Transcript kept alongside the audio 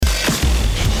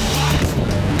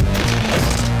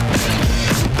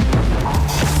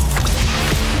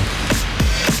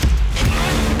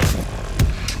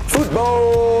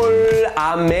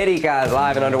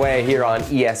live and underway here on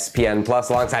ESPN Plus.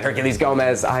 Alongside Herculez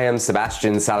Gomez, I am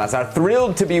Sebastian Salazar.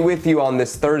 Thrilled to be with you on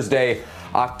this Thursday,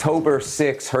 October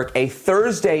 6th, Herc, a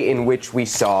Thursday in which we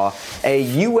saw a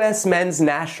U.S. men's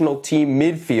national team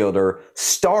midfielder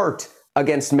start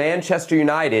against Manchester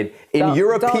United in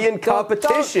European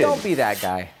competition. Don't be that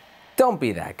guy. Don't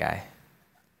be that guy.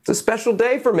 It's a special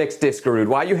day for Mixed Discarud.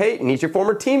 Why are you hating? He's your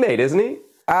former teammate, isn't he?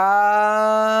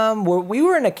 We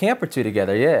were in a camp or two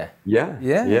together, yeah.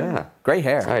 Yeah. Great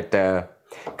hair. All right,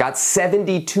 got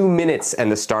 72 minutes and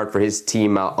the start for his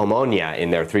team, Omonia, in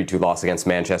their 3-2 loss against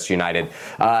Manchester United.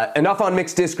 Enough on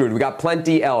Mixed Discarud. We got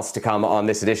plenty else to come on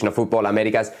this edition of Futbol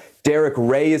Americas. Derek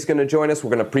Ray is going to join us.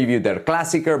 We're going to preview their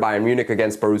Klassiker, Bayern Munich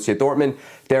against Borussia Dortmund.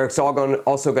 Derek's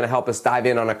also going to help us dive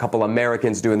in on a couple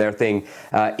Americans doing their thing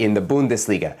in the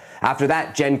Bundesliga. After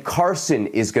that, Jen Carson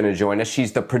is going to join us.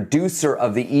 She's the producer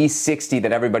of the E60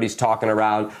 that everybody's talking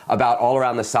about all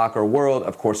around the soccer world.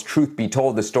 Of course, truth be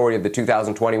told, the story of the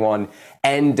 2021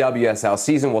 NWSL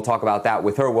season. We'll talk about that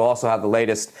with her. We'll also have the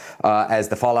latest as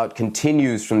the fallout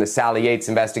continues from the Sally Yates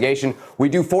investigation. We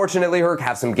do, fortunately, Herc,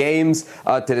 have some games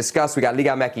to discuss. We got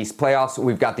Liga MX playoffs.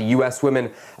 We've got the U.S. women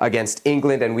against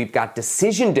England, and we've got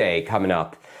Decision Day coming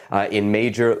up in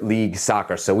Major League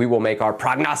Soccer. So we will make our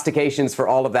prognostications for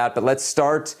all of that. But let's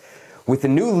start with the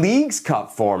new Leagues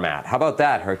Cup format. How about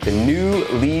that, Herc? The new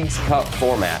Leagues Cup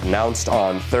format announced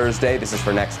on Thursday. This is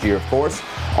for next year, of course.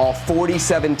 All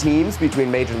 47 teams between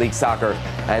Major League Soccer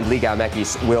and Liga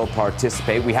MX will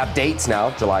participate. We have dates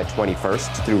now, July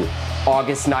 21st through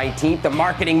August 19th. The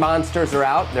marketing monsters are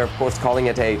out. They're, of course, calling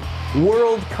it a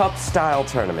World Cup-style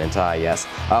tournament. Yes.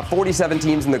 47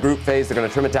 teams in the group phase. They're going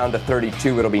to trim it down to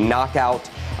 32. It'll be knockout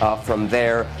from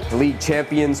there. The league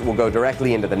champions will go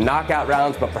directly into the knockout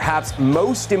rounds, but perhaps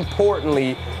most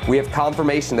importantly, we have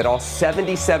confirmation that all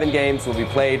 77 games will be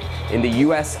played in the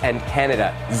U.S. and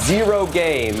Canada. 0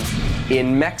 games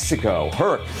in Mexico.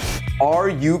 Herc, are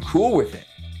you cool with it?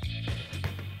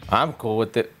 I'm cool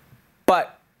with it.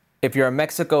 But if you're a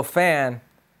Mexico fan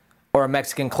or a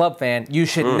Mexican club fan, you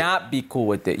should not be cool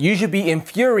with it. You should be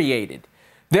infuriated.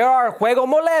 There are juego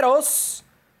moleros,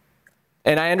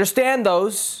 and I understand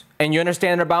those, and you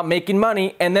understand about making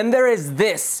money, and then there is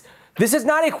this. This is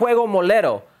not a juego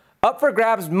molero. Up for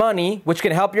grabs money, which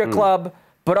can help your club,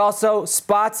 but also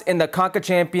spots in the Conca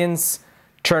Champions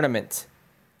tournament.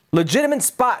 Legitimate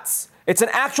spots. It's an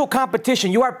actual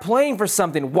competition. You are playing for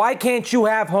something. Why can't you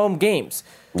have home games?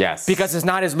 Yes. Because it's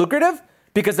not as lucrative?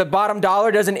 Because the bottom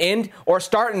dollar doesn't end or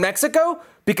start in Mexico?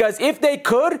 Because if they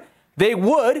could, they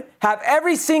would have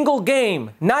every single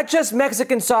game, not just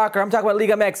Mexican soccer. I'm talking about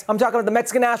Liga MX. I'm talking about the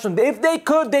Mexican national. If they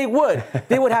could, they would.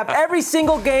 They would have every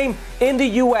single game in the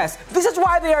U.S. This is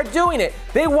why they are doing it.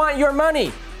 They want your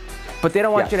money, but they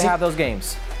don't want you to have those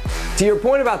games. To your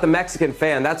point about the Mexican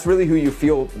fan, that's really who you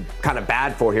feel kind of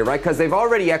bad for here, right? Because they've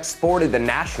already exported the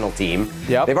national team.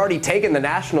 Yep. They've already taken the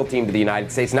national team to the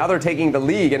United States. Now they're taking the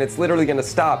league, and it's literally going to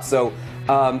stop. So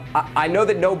I know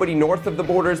that nobody north of the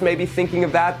borders may be thinking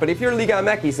of that, but if you're Liga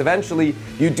MX, eventually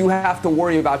you do have to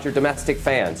worry about your domestic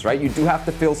fans, right? You do have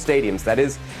to fill stadiums. That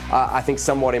is, I think,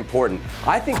 somewhat important.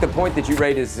 I think the point that you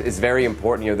raised is very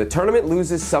important. You know, the tournament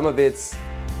loses some of its,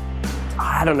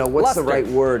 I don't know, what's the right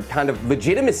word, kind of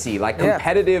legitimacy, like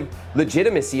competitive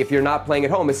legitimacy if you're not playing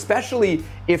at home, especially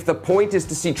if the point is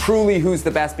to see truly who's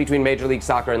the best between Major League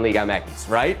Soccer and Liga MX,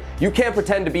 right? You can't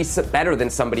pretend to be better than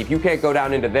somebody if you can't go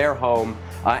down into their home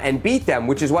and beat them,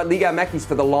 which is what Liga MX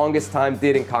for the longest time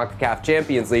did in CONCACAF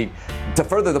Champions League. To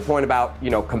further the point about,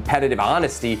 competitive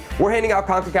honesty, we're handing out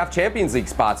CONCACAF Champions League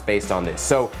spots based on this.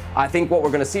 So I think what we're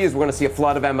going to see is we're going to see a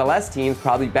flood of MLS teams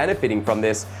probably benefiting from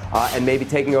this and maybe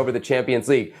taking over the Champions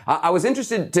League. I was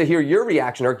interested to hear your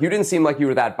reaction, Eric. You didn't seem like you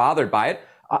were that bothered by it.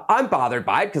 I'm bothered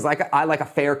by it because I like a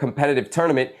fair competitive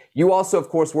tournament. You also, of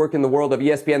course, work in the world of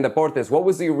ESPN Deportes. What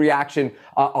was the reaction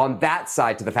on that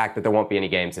side to the fact that there won't be any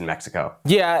games in Mexico?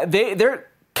 Yeah, they're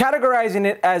categorizing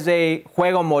it as a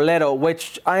juego molero,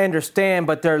 which I understand,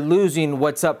 but they're losing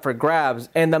what's up for grabs.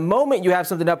 And the moment you have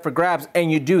something up for grabs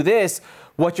and you do this,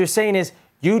 what you're saying is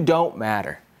you don't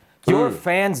matter. Your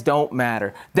fans don't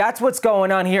matter. That's what's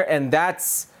going on here, and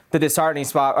that's the disheartening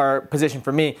spot or position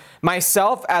for me.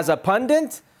 Myself as a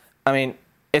pundit, I mean,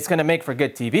 it's going to make for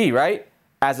good TV, right?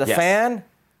 As a fan,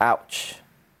 ouch.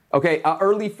 Okay,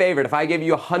 early favorite. If I gave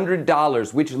you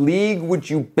 $100, which league would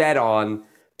you bet on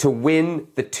to win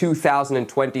the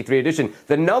 2023 edition?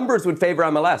 The numbers would favor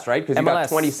MLS, right? Because you got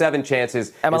 27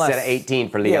 chances instead of 18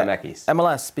 for Liga MX.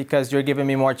 MLS, because you're giving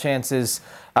me more chances.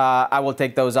 I will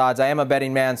take those odds. I am a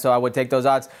betting man, so I would take those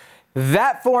odds.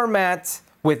 That format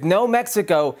with no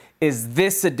Mexico is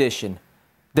this edition.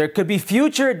 There could be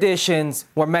future editions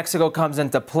where Mexico comes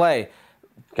into play.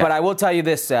 Okay. But I will tell you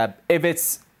this, Seb. If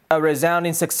it's a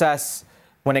resounding success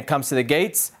when it comes to the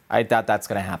gates, I doubt that's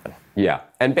going to happen. Yeah,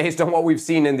 and based on what we've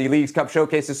seen in the Leagues Cup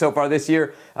showcases so far this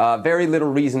year, very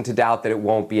little reason to doubt that it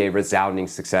won't be a resounding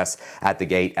success at the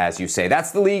gate, as you say.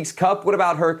 That's the Leagues Cup. What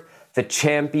about, Herc, the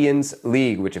Champions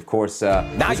League, which, of course, is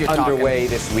underway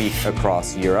this week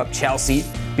across Europe. Chelsea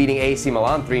beating AC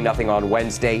Milan 3-0 on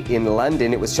Wednesday in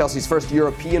London. It was Chelsea's first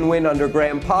European win under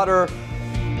Graham Potter,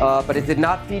 but it did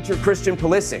not feature Christian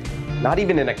Pulisic, not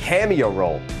even in a cameo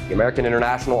role. The American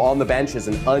international on the bench is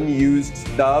an unused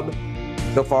stub.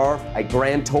 So far, a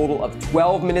grand total of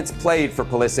 12 minutes played for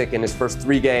Pulisic in his first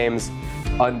 3 games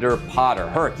under Potter.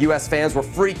 Herc, U.S. fans were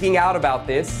freaking out about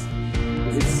this.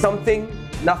 Is it something,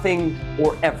 nothing,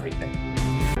 or everything?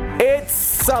 It's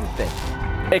something.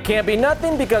 It can't be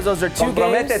nothing because those are 2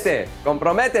 games.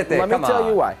 Comprométete. Let me tell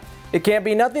you why. It can't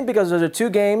be nothing because those are 2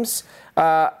 games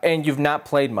and you've not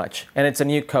played much, and it's a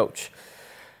new coach.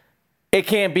 It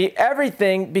can't be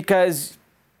everything because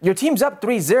your team's up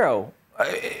 3-0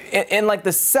 in like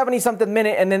the 70-something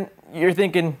minute, and then you're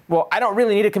thinking, well, I don't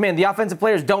really need to come in. The offensive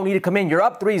players don't need to come in. You're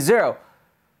up 3-0.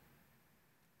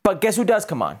 But guess who does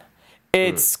come on?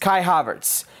 It's Kai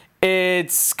Havertz.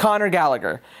 It's Conor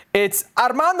Gallagher. It's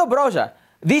Armando Broja.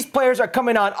 These players are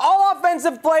coming on, all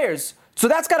offensive players. So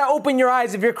that's got to open your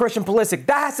eyes if you're Christian Pulisic.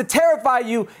 That has to terrify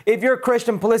you if you're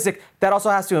Christian Pulisic. That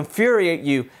also has to infuriate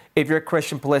you if you're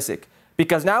Christian Pulisic.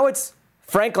 Because now it's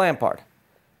Frank Lampard.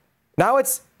 Now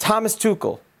it's Thomas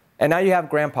Tuchel. And now you have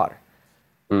Graham Potter.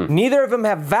 Neither of them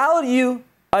have valued you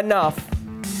enough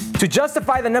to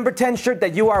justify the number 10 shirt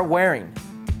that you are wearing.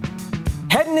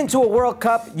 Heading into a World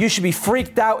Cup, you should be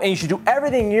freaked out and you should do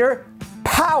everything in your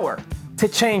power to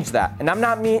change that. And I'm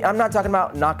not talking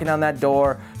about knocking on that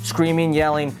door, screaming,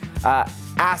 yelling,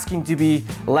 asking to be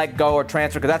let go or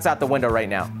transfer, because that's out the window right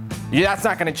now. That's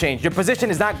not going to change. Your position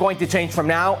is not going to change from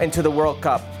now into the World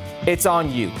Cup. It's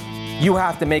on you. You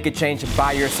have to make a change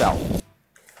by yourself.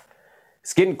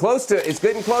 It's getting close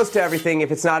to everything,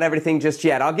 if it's not everything just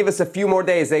yet. I'll give us a few more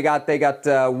days. They got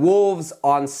Wolves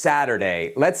on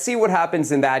Saturday. Let's see what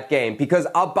happens in that game, because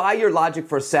I'll buy your logic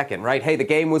for a second, right? Hey, the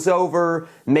game was over.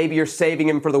 Maybe you're saving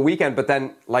him for the weekend, but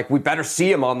then, we better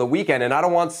see him on the weekend, and I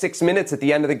don't want 6 minutes at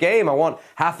the end of the game. I want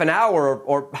half an hour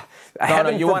or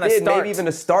heaven forbid, maybe even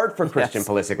a start for Christian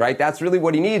Pulisic, right? That's really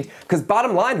what he needs, because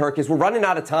bottom line, Herc, is we're running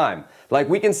out of time.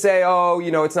 We can say,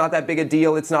 it's not that big a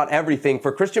deal. It's not everything.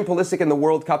 For Christian Pulisic in the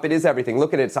World Cup, it is everything.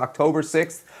 Look at it. It's October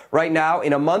 6th right now.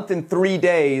 In a month and 3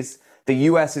 days, the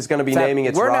U.S. is going to be naming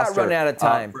its roster. We're not running out of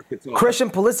time. Christian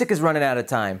Pulisic is running out of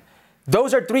time.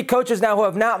 Those are 3 coaches now who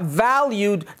have not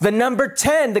valued the number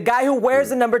 10, the guy who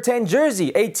wears the number 10 jersey,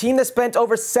 a team that spent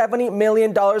over $70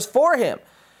 million for him.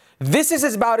 This is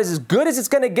about as good as it's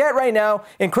going to get right now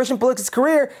in Christian Pulisic's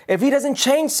career if he doesn't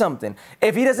change something,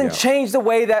 if he doesn't change the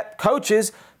way that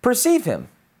coaches perceive him.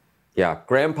 Yeah,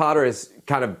 Graham Potter has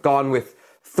kind of gone with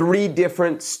 3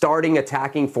 different starting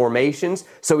attacking formations.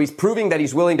 So he's proving that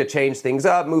he's willing to change things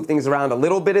up, move things around a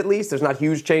little bit at least. There's not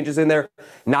huge changes in there.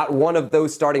 Not one of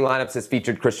those starting lineups has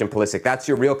featured Christian Pulisic. That's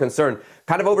your real concern.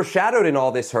 Kind of overshadowed in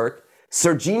all this, Herc.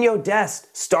 Serginho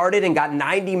Dest started and got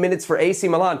 90 minutes for AC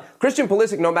Milan. Christian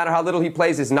Pulisic, no matter how little he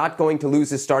plays, is not going to lose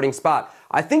his starting spot.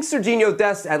 I think Serginho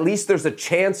Dest, at least there's a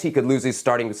chance he could lose his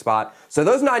starting spot. So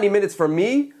those 90 minutes for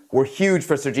me were huge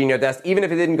for Serginho Dest, even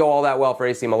if it didn't go all that well for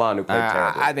AC Milan, who played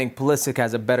terribly. I think Pulisic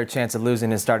has a better chance of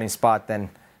losing his starting spot than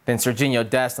Serginho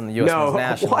Dest on the U.S.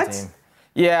 men's national team.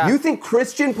 Yeah. You think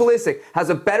Christian Pulisic has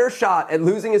a better shot at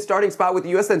losing his starting spot with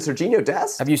the U.S. than Serginho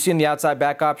Dest? Have you seen the outside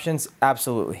back options?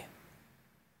 Absolutely.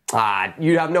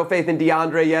 You have no faith in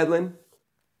DeAndre Yedlin,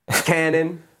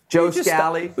 Cannon, Joe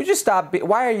Scally?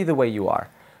 Why are you the way you are?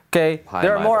 Okay,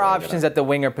 there are more options at the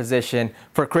winger position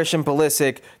for Christian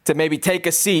Pulisic to maybe take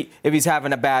a seat if he's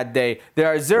having a bad day. There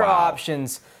are 0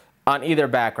 options on either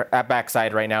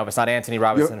backside right now if it's not Anthony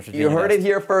Robinson or Serginho Dest. You heard it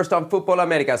here first on Futbol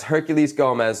Americas. Herculez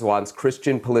Gomez wants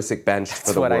Christian Pulisic benched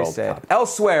for the World Cup.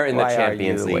 Elsewhere in the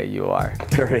Champions League. Why are you the way you are?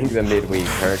 During the midweek,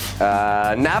 Herc.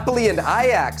 Napoli and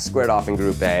Ajax squared off in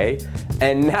Group A.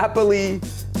 And Napoli,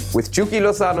 with Chucky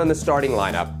Lozano in the starting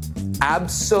lineup,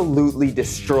 absolutely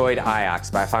destroyed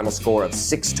Ajax by a final score of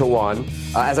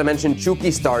 6-1. As I mentioned, Chucky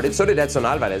started. So did Edson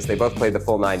Alvarez. They both played the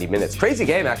full 90 minutes. Crazy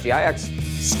game, actually. Ajax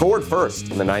scored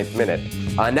first in the 9th minute.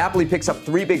 Napoli picks up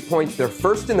 3 big points. They're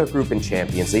first in their group in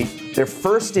Champions League. They're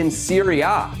first in Serie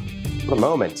A. What a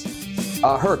moment.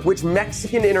 Herc, which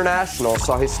Mexican international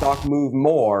saw his stock move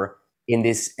more in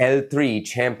this L3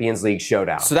 Champions League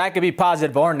showdown. So that could be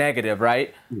positive or negative,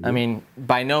 right? Mm-hmm. I mean,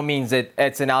 by no means that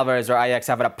Edson Alvarez or Ajax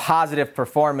having a positive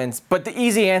performance. But the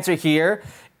easy answer here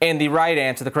and the right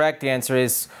answer, the correct answer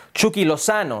is Chucky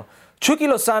Lozano. Chucky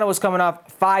Lozano was coming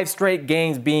off 5 straight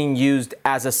games being used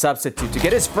as a substitute. To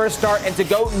get his first start and to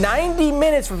go 90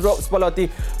 minutes for Spalletti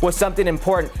was something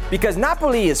important because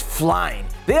Napoli is flying.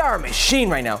 They are a machine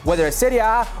right now, whether it's Serie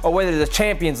A or whether it's the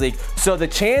Champions League. So the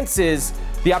chances,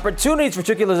 the opportunities for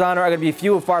Chucky Lozano are going to be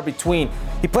few and far between.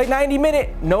 He played 90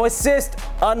 minutes, no assist,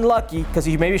 unlucky because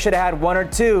he maybe should have had 1 or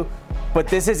 2. But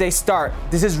this is a start.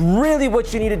 This is really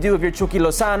what you need to do if you're Chucky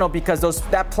Lozano because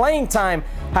that playing time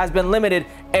has been limited.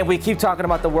 And we keep talking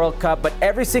about the World Cup, but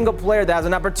every single player that has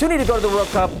an opportunity to go to the World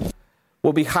Cup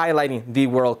will be highlighting the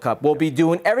World Cup. Will be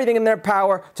doing everything in their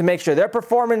power to make sure their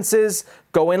performances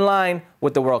go in line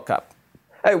with the World Cup.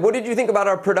 Hey, what did you think about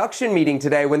our production meeting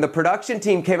today when the production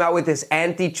team came out with this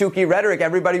anti-Chucky rhetoric?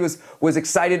 Everybody was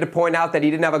excited to point out that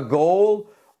he didn't have a goal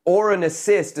or an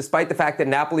assist, despite the fact that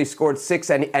Napoli scored 6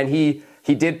 and he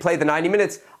did play the 90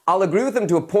 minutes. I'll agree with him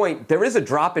to a point. There is a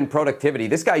drop in productivity.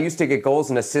 This guy used to get goals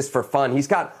and assists for fun. He's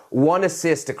got 1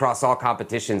 assist across all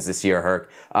competitions this year,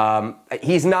 Herc.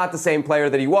 He's not the same player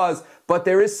that he was, but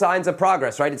there is signs of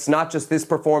progress, right? It's not just this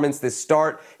performance, this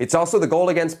start. It's also the goal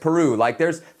against Peru. Like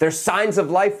there's signs of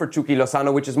life for Chucky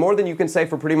Lozano, which is more than you can say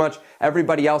for pretty much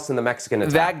everybody else in the Mexican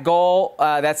attack. That goal,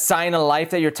 that sign of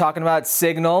life that you're talking about,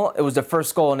 signal, it was the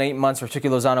first goal in 8 months for Chucky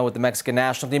Lozano with the Mexican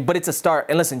national team, but it's a start.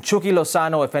 And listen, Chucky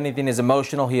Lozano, if anything, is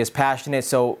emotional. He is passionate.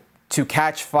 So to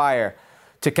catch fire,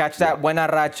 to catch that buena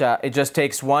racha, it just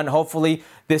takes one. Hopefully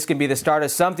this can be the start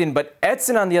of something. But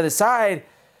Edson on the other side,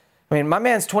 I mean, my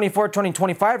man's 24, turning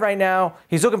 25 right now.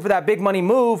 He's looking for that big money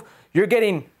move. You're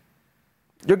getting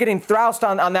thrust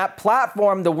on that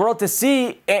platform, the world to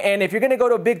see. And if you're going to go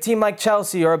to a big team like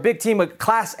Chelsea or a big team, a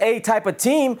Class A type of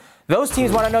team, those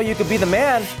teams want to know you could be the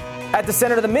man at the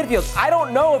center of the midfield. I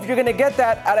don't know if you're going to get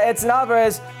that out of Edson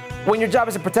Alvarez when your job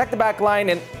is to protect the back line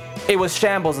and it was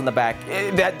shambles in the back.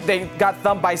 That they got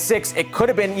thumped by 6. It could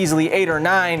have been easily 8 or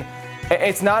 9.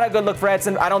 It's not a good look for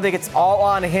Edson. I don't think it's all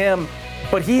on him.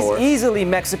 But he's easily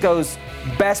Mexico's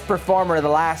best performer of the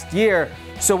last year.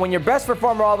 So when your best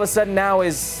performer all of a sudden now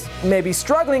is maybe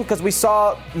struggling because we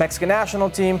saw Mexican national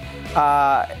team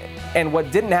and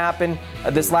what didn't happen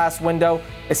this last window,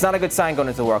 it's not a good sign going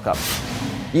into the World Cup.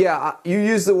 Yeah, you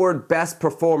use the word best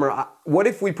performer. What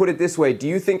if we put it this way? Do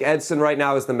you think Edson right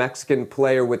now is the Mexican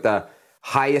player with the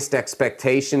highest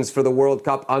expectations for the World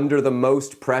Cup, under the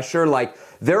most pressure? Like,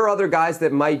 there are other guys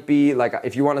that might be, like,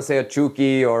 if you want to say a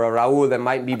Chucky or a Raul, that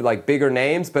might be like bigger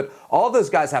names, but all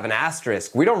those guys have an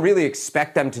asterisk. We don't really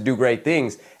expect them to do great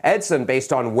things. Edson,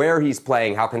 based on where he's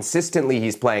playing, how consistently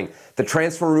he's playing, the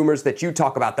transfer rumors that you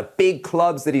talk about, the big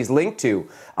clubs that he's linked to,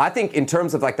 I think in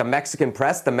terms of like the Mexican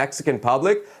press, the Mexican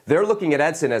public, they're looking at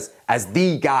Edson as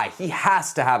the guy. He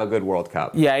has to have a good World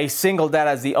Cup. Yeah, he singled that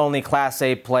as the only Class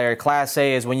A player. Class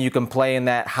A is when you can play in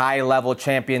that high-level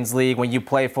Champions League, when you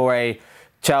play for a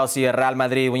Chelsea, a Real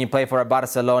Madrid, when you play for a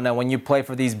Barcelona, when you play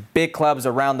for these big clubs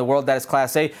around the world, that is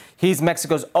Class A. He's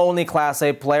Mexico's only Class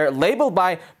A player, labeled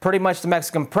by pretty much the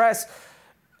Mexican press.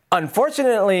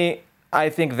 Unfortunately, I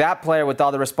think that player with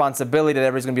all the responsibility that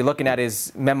everybody's going to be looking at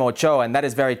is Memo Ochoa, and that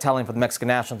is very telling for the Mexican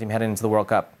national team heading into the World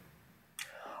Cup.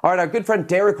 All right, our good friend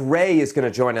Derek Ray is going to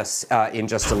join us in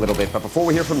just a little bit. But before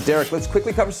we hear from Derek, let's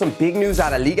quickly cover some big news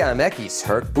out of Liga MX.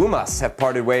 Herc Pumas have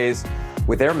parted ways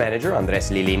with their manager, Andres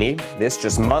Lilini. This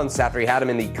just months after he had him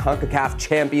in the CONCACAF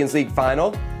Champions League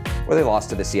final, where they lost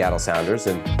to the Seattle Sounders,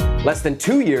 and less than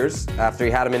 2 years after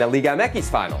he had him in a Liga MX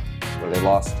final, where they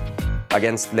lost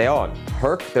against Leon.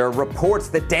 Herc, there are reports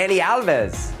that Dani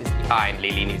Alves is behind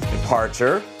Lilini's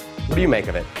departure. What do you make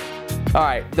of it? All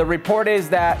right, the report is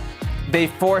that they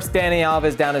forced Dani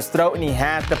Alves down his throat and he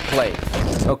had to play,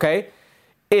 okay?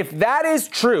 If that is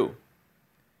true,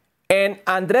 and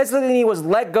Andres Lilini was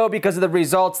let go because of the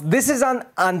results, this is on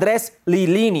Andres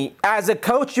Lilini. As a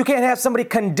coach, you can't have somebody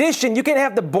condition. You can't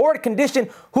have the board condition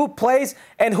who plays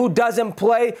and who doesn't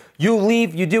play. You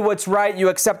leave, you do what's right, you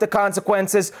accept the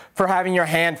consequences for having your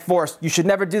hand forced. You should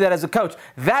never do that as a coach.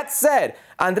 That said,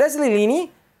 Andres Lilini,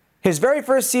 his very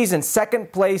first season,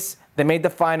 second place, they made the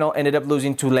final, ended up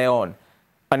losing to Leon.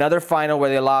 Another final where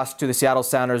they lost to the Seattle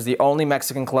Sounders, the only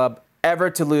Mexican club ever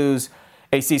to lose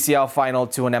a CCL final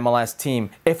to an MLS team.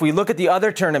 If we look at the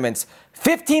other tournaments,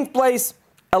 15th place,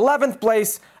 11th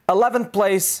place, 11th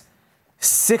place,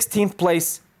 16th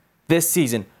place this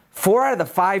season. 4 out of the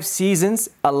 5 seasons,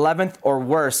 11th or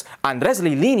worse. Andres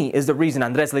Lilini is the reason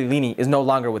Andres Lilini is no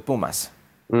longer with Pumas.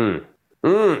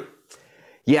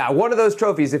 Yeah, one of those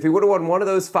trophies. If he would have won one of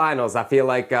those finals, I feel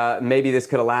like maybe this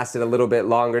could have lasted a little bit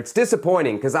longer. It's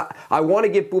disappointing because I want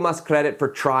to give Pumas credit for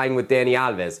trying with Dani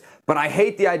Alves, but I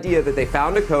hate the idea that they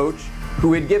found a coach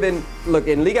who had given, look,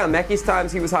 in Liga MX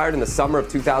times, he was hired in the summer of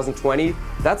 2020.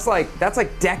 That's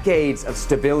like decades of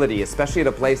stability, especially at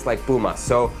a place like Pumas.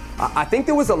 So I think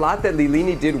there was a lot that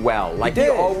Lilini did well. Like he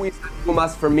always had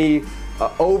Pumas, for me,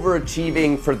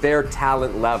 overachieving for their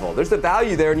talent level. There's the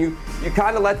value there, and you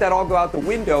kind of let that all go out the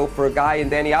window for a guy in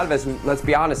Dani Alves who, let's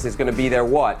be honest, is going to be there,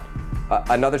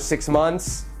 another 6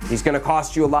 months? He's going to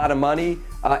cost you a lot of money.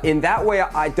 In that way,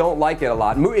 I don't like it a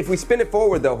lot. If we spin it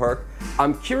forward, though, Herc,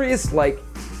 I'm curious, like,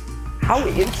 how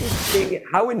interesting,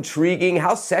 how intriguing,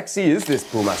 how sexy is this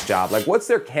Pumas job? Like, what's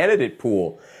their candidate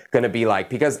pool going to be like?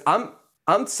 Because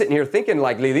I'm sitting here thinking,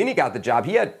 like, Lilini got the job.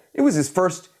 It was his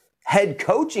first head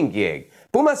coaching gig.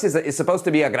 Pumas is supposed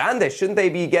to be a grande. Shouldn't they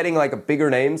be getting like a bigger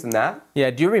names than that?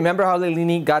 Yeah, do you remember how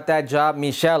Lilini got that job?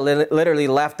 Michel literally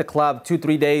left the club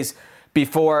 2-3 days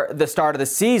before the start of the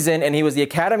season, and he was the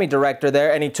academy director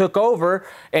there, and he took over,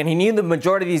 and he knew the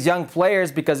majority of these young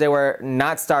players because they were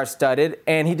not star-studded,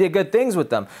 and he did good things with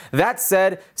them. That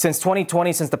said, since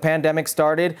 2020, since the pandemic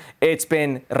started, it's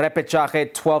been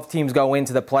repechaje, 12 teams go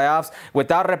into the playoffs.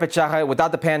 Without repechaje,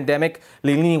 without the pandemic,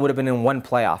 Lilini would have been in one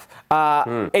playoff.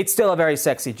 It's still a very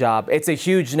sexy job. It's a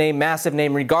huge name, massive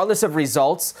name, regardless of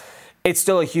results. It's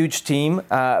still a huge team,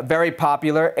 very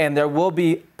popular, and there will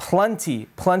be plenty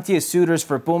of suitors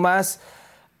for Pumas.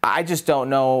 I just don't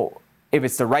know if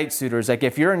it's the right suitors. Like,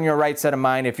 if you're in your right set of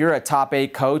mind, if you're a top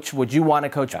 8 coach, would you want to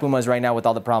coach Pumas right now with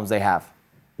all the problems they have?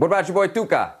 What about your boy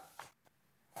Tuca?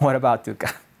 What about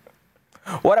Tuca?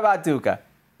 What about Tuca?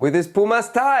 With his Pumas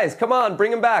ties. Come on,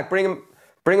 bring him back. Bring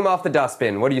him off the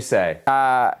dustbin. What do you say?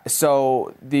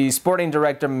 So the sporting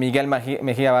director, Miguel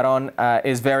Mejia Baron,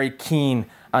 is very keen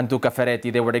on Tuca Ferretti.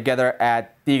 They were together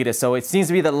at Tigres. So it seems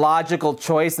to be the logical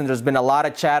choice, and there's been a lot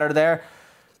of chatter there.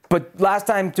 But last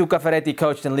time Tuca Ferretti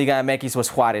coached in Liga MX was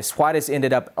Juarez. Juarez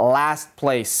ended up last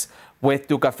place with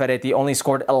Tuca Ferretti, only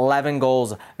scored 11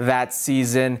 goals that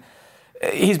season.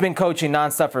 He's been coaching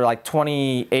nonstop for like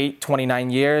 28, 29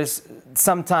 years.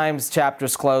 Sometimes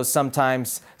chapters close,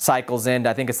 sometimes cycles end.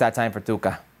 I think it's that time for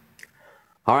Tuca.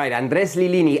 All right, Andres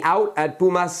Lilini out at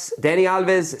Pumas. Dani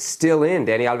Alves still in.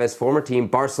 Dani Alves' former team,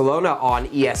 Barcelona, on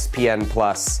ESPN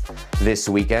Plus this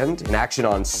weekend. In action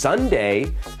on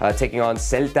Sunday, taking on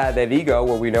Celta de Vigo,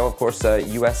 where we know, of course,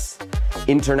 U.S.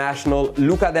 international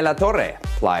Luca de la Torre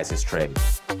plies his trade.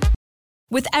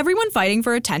 With everyone fighting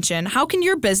for attention, how can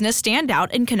your business stand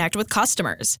out and connect with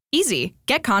customers? Easy.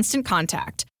 Get Constant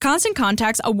Contact. Constant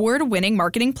Contact's award-winning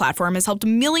marketing platform has helped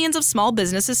millions of small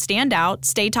businesses stand out,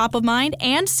 stay top of mind,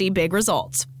 and see big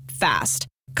results fast.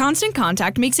 Constant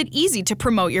Contact makes it easy to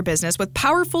promote your business with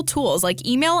powerful tools like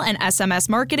email and SMS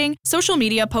marketing, social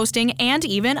media posting, and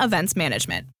even events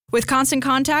management. With Constant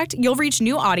Contact, you'll reach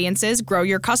new audiences, grow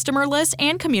your customer list,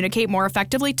 and communicate more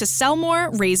effectively to sell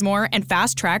more, raise more, and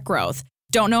fast-track growth.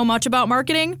 Don't know much about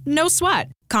marketing? No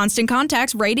sweat. Constant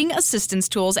Contact's writing assistance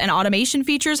tools and automation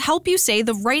features help you say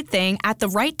the right thing at the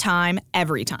right time,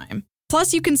 every time.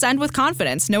 Plus, you can send with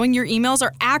confidence, knowing your emails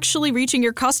are actually reaching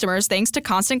your customers thanks to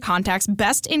Constant Contact's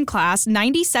best-in-class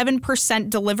 97%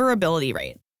 deliverability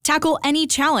rate. Tackle any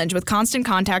challenge with Constant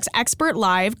Contact's expert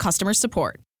live customer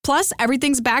support. Plus,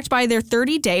 everything's backed by their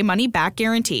 30-day money-back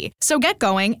guarantee. So get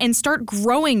going and start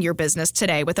growing your business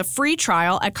today with a free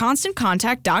trial at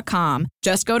ConstantContact.com.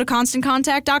 Just go to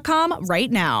ConstantContact.com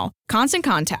right now. Constant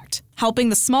Contact, helping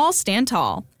the small stand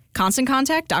tall.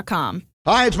 ConstantContact.com.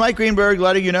 Hi, it's Mike Greenberg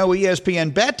letting you know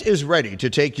ESPN Bet is ready to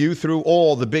take you through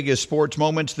all the biggest sports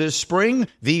moments this spring.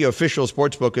 The official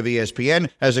sportsbook of ESPN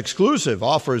has exclusive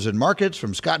offers and markets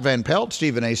from Scott Van Pelt,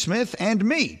 Stephen A. Smith, and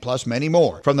me, plus many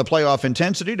more. From the playoff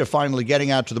intensity to finally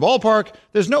getting out to the ballpark,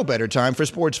 there's no better time for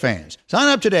sports fans. Sign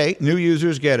up today. New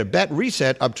users get a bet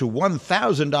reset up to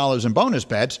 $1,000 in bonus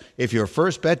bets if your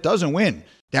first bet doesn't win.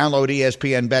 Download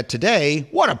ESPN Bet today.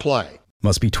 What a play.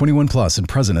 Must be 21 plus and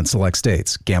present in select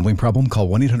states. Gambling problem? Call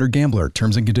 1-800-GAMBLER.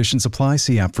 Terms and conditions apply.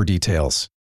 See app for details.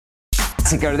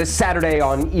 This Saturday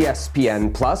on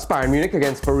ESPN Plus, Bayern Munich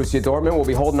against Borussia Dortmund. We'll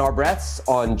be holding our breaths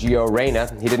on Gio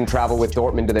Reyna. He didn't travel with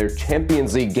Dortmund to their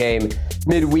Champions League game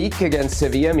midweek against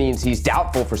Sevilla. Means he's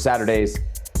doubtful for Saturday's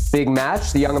big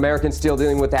match. The young American still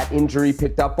dealing with that injury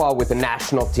picked up while with the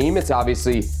national team. It's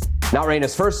obviously not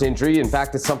Reyna's first injury. In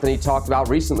fact, it's something he talked about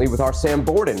recently with our Sam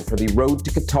Borden for the Road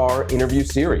to Qatar interview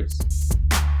series.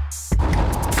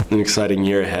 An exciting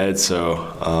year ahead,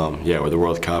 so with the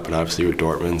World Cup and obviously with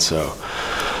Dortmund, so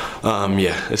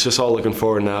it's just all looking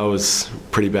forward now. It was a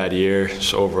pretty bad year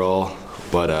just overall,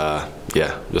 but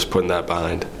just putting that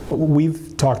behind.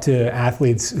 We've talked to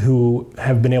athletes who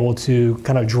have been able to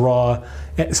kind of draw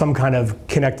some kind of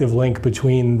connective link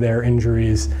between their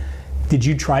injuries. Did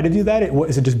you try to do that?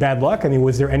 Is it just bad luck? I mean,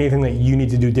 was there anything that you need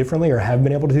to do differently or have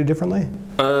been able to do differently?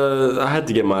 I had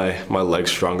to get my legs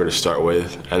stronger to start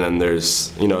with, and then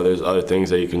there's other things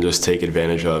that you can just take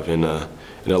advantage of in a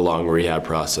long rehab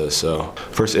process. So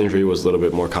first injury was a little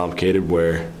bit more complicated,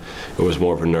 where it was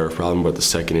more of a nerve problem, but the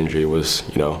second injury was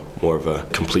more of a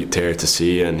complete tear to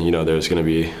see, and there was going to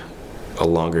be a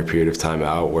longer period of time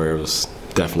out where it was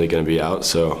definitely going to be out.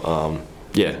 So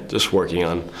just working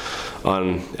on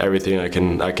everything I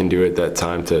can do at that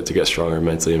time to get stronger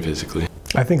mentally and physically.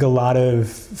 I think a lot of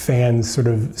fans sort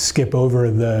of skip over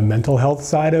the mental health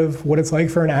side of what it's like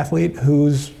for an athlete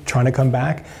who's trying to come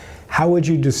back. How would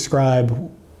you describe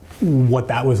what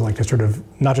that was like to sort of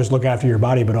not just look after your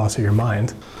body, but also your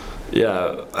mind?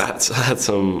 Yeah, I had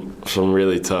some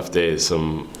really tough days,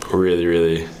 some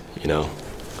really,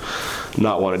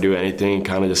 not want to do anything,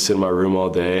 kind of just sit in my room all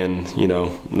day and,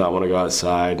 not want to go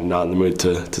outside, not in the mood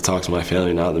to talk to my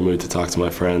family, not in the mood to talk to my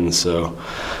friends. So,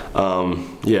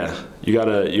 you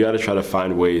gotta try to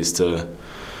find ways to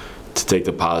take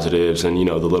the positives and,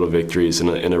 the little victories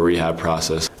in a rehab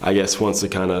process. I guess once the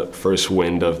kind of first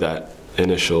wind of that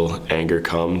initial anger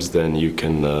comes, then you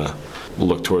can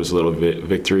look towards little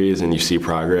victories and you see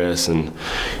progress, and,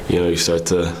 you start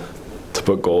to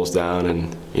put goals down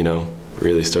and,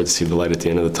 really start to see the light at the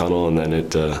end of the tunnel, and then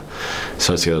it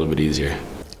starts to get a little bit easier.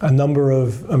 A number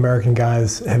of American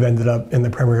guys have ended up in the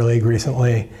Premier League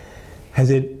recently.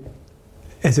 Has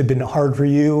it been hard for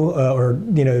you,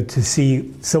 to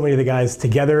see so many of the guys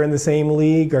together in the same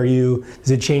league? Does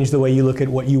it change the way you look at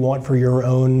what you want for your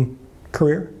own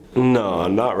career? No,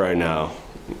 not right now.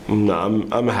 No,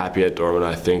 I'm happy at Dortmund.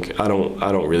 I think I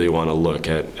don't really want to look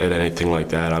at anything like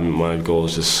that. My goal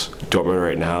is just Dortmund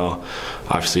right now.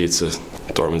 Obviously,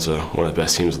 Dortmund's one of the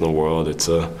best teams in the world. It's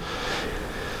a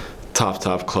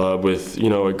top club with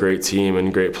a great team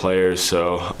and great players.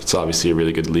 So it's obviously a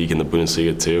really good league in the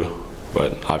Bundesliga too.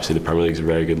 But obviously the Premier League is a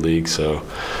very good league. So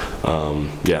I'm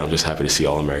just happy to see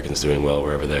all Americans doing well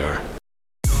wherever they are.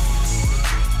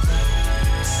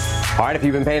 All right, if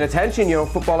you've been paying attention,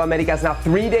 Futbol America is now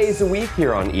 3 days a week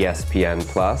here on ESPN+.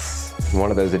 One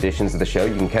of those editions of the show,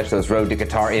 you can catch those Road to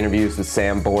Qatar interviews with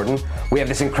Sam Borden. We have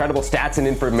this incredible stats and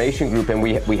information group, and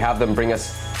we have them bring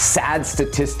us sad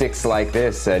statistics like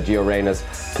this. Gio Reyna's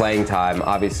playing time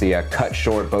obviously cut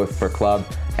short both for club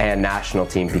and national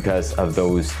team because of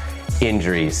those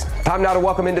injuries. Time now to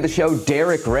welcome into the show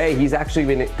Derek Ray. He's actually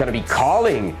going to be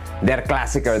calling Der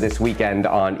Klassiker this weekend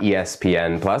on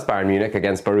ESPN+. Bayern Munich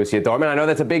against Borussia Dortmund. I know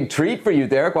that's a big treat for you,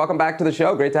 Derek. Welcome back to the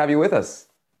show. Great to have you with us.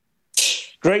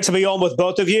 Great to be on with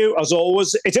both of you. As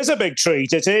always, it is a big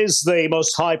treat. It is the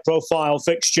most high-profile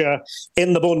fixture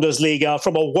in the Bundesliga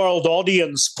from a world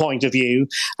audience point of view.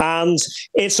 And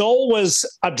it's always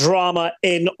a drama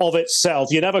in of itself.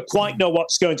 You never quite know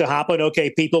what's going to happen. Okay,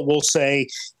 people will say,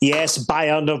 yes,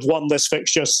 Bayern have won this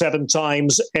fixture 7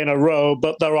 times in a row,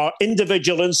 but there are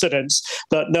individual incidents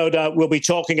that no doubt we'll be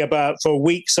talking about for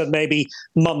weeks and maybe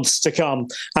months to come.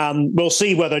 And we'll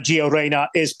see whether Gio Reyna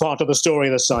is part of the story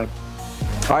this time.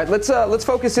 All right, let's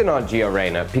focus in on Gio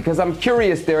Reyna, because I'm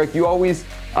curious, Derek, you always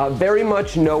very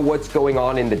much know what's going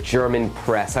on in the German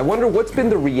press. I wonder what's been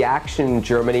the reaction in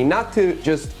Germany, not to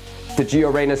just to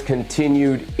Gio Reyna's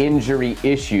continued injury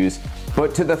issues,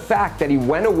 but to the fact that he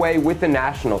went away with the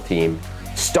national team,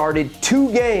 started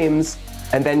 2 games,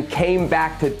 and then came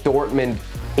back to Dortmund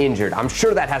injured. I'm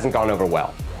sure that hasn't gone over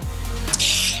well.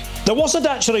 There wasn't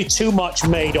actually too much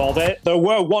made of it. There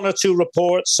were 1 or 2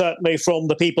 reports, certainly from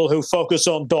the people who focus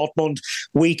on Dortmund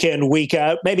week in, week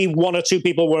out. Maybe 1 or 2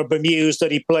 people were bemused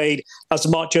that he played as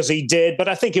much as he did, but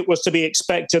I think it was to be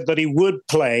expected that he would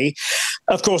play.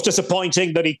 Of course,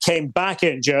 disappointing that he came back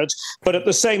injured, but at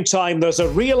the same time, there's a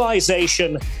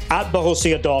realization at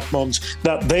Borussia Dortmund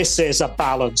that this is a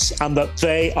balance and that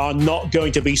they are not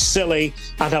going to be silly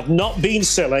and have not been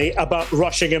silly about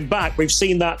rushing him back. We've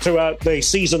seen that throughout the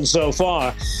season so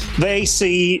far. They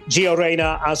see Gio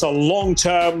Reyna as a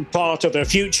long-term part of their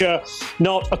future,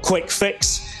 not a quick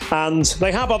fix. And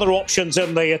they have other options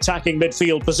in the attacking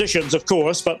midfield positions, of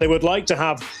course, but they would like to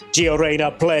have Gio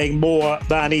Reyna playing more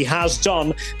than he has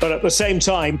done. But at the same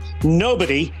time,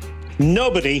 nobody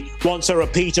wants a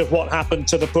repeat of what happened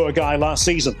to the poor guy last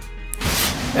season.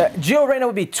 Gio Reyna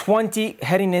will be 20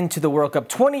 heading into the World Cup.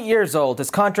 20 years old.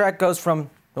 His contract goes from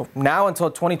now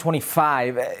until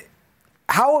 2025.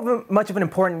 How much of an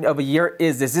important of a year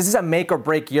is this? This is a make or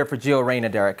break year for Gio Reyna,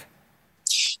 Derek.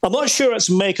 I'm not sure it's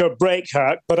make or break,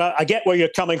 Herc, but I get where you're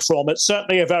coming from. It's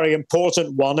certainly a very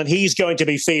important one, and he's going to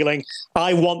be feeling,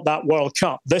 I want that World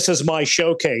Cup. This is my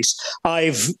showcase.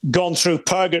 I've gone through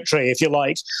purgatory, if you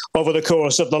like, over the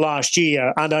course of the last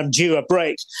year, and I'm due a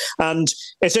break. And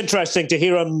it's interesting to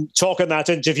hear him talk in that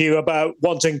interview about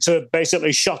wanting to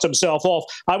basically shut himself off.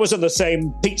 I was in the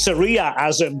same pizzeria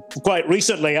as him quite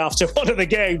recently after one of the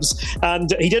games, and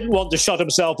he didn't want to shut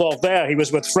himself off there. He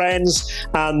was with friends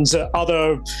and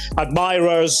other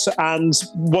admirers and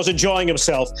was enjoying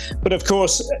himself. But of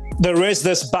course, there is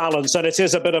this balance, and it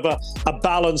is a bit of a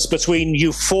balance between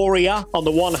euphoria on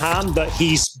the one hand that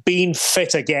he's been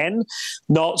fit again,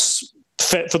 not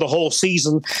fit for the whole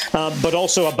season, but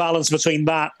also a balance between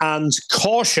that and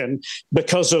caution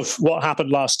because of what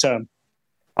happened last term.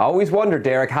 I always wonder,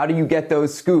 Derek, how do you get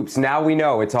those scoops? Now we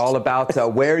know it's all about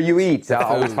where you eat.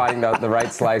 Always finding the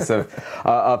right slice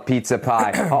of pizza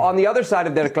pie. On the other side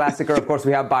of the Klassiker, of course,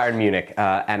 we have Bayern Munich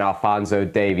and Alphonso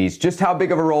Davies. Just how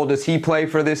big of a role does he play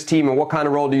for this team, and what kind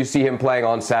of role do you see him playing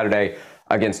on Saturday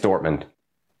against Dortmund?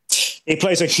 He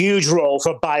plays a huge role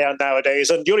for Bayern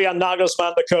nowadays. And Julian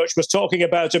Nagelsmann, the coach, was talking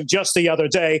about him just the other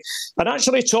day and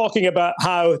actually talking about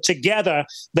how together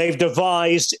they've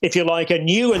devised, if you like, a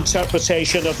new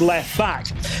interpretation of left back.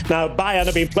 Now, Bayern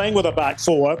have been playing with a back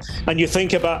four, and you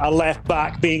think about a left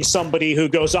back being somebody who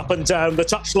goes up and down the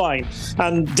touchline.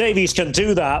 And Davies can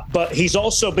do that, but he's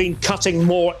also been cutting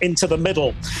more into the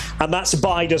middle. And that's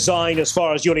by design as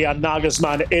far as Julian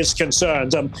Nagelsmann is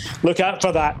concerned. Look out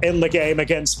for that in the game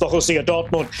against Borussia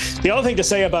Dortmund. The other thing to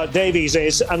say about Davies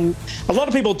is, and a lot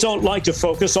of people don't like to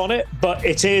focus on it, but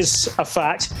it is a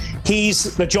fact,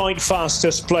 he's the joint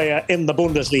fastest player in the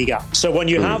Bundesliga. So when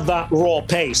you have that raw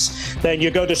pace, then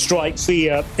you're going to strike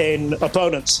fear in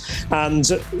opponents. And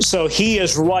so he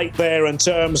is right there in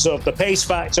terms of the pace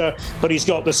factor, but he's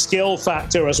got the skill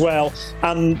factor as well.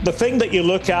 And the thing that you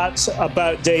look at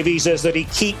about Davies is that he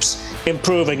keeps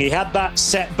improving. He had that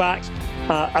setback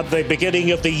at the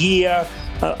beginning of the year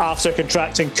after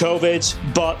contracting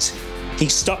COVID, but he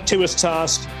stuck to his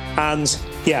task, and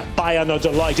Bayern are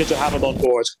delighted to have him on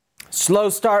board. Slow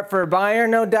start for Bayern,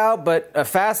 no doubt, but a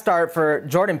fast start for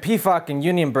Jordan Pefok in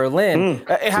Union Berlin.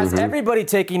 It has everybody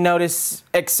taking notice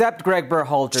except Greg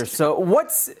Berhalter. So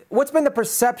what's been the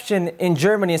perception in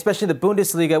Germany, especially the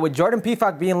Bundesliga, with Jordan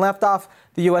Pefok being left off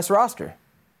the U.S. roster?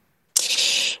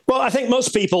 Well, I think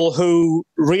most people who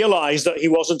realised that he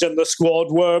wasn't in the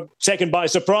squad were taken by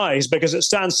surprise, because it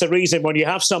stands to reason when you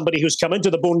have somebody who's come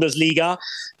into the Bundesliga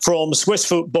from Swiss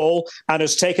football and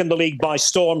has taken the league by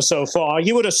storm so far,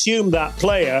 you would assume that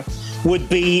player would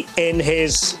be in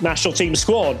his national team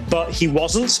squad, but he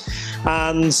wasn't.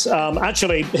 And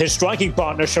actually, his striking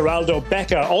partner, Geraldo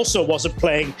Becker, also wasn't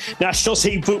playing national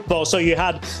team football. So you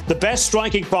had the best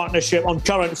striking partnership on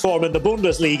current form in the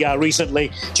Bundesliga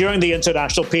recently during the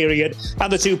international period,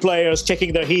 and the two players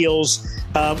kicking their heels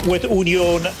with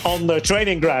Union on the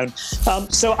training ground.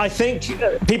 So I think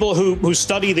people who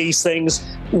study these things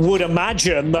would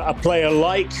imagine that a player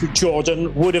like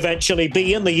Jordan would eventually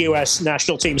be in the US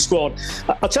national team squad.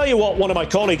 I'll tell you what one of my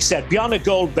colleagues said, Bjarne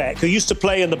Goldbeck, who used to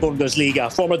play in the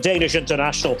Bundesliga, former Danish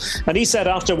international, and he said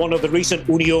after one of the recent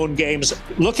Union games,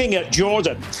 looking at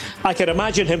Jordan, I could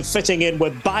imagine him fitting in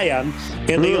with Bayern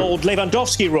in the old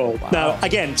Lewandowski role. Wow. Now,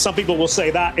 again, some people will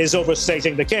say that is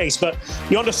overstating the case, but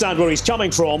you understand where he's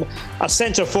coming from. A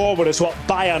centre forward is what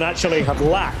Bayern actually have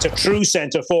lacked, a true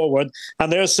centre forward,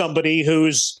 and there's somebody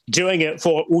who's doing it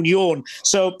for Union.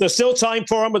 So there's still time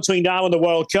for him between now and the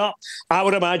World Cup. I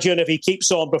would imagine if he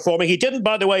keeps on performing, he didn't,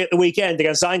 by the way, at the weekend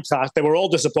against Eintracht. They were all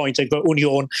disappointing for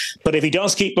Union, but if he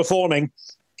does keep performing,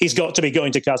 he's got to be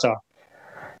going to Qatar.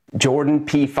 Jordan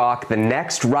Pefok, the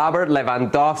next Robert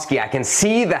Lewandowski. I can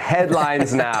see the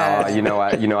headlines now.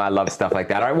 I love stuff like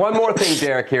that. All right, one more thing,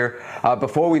 Derek, here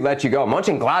before we let you go.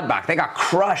 Mönchengladbach, they got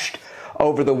crushed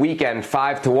over the weekend,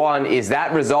 5-1. Is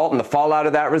that result and the fallout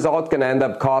of that result going to end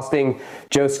up costing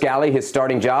Joe Scally his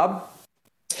starting job?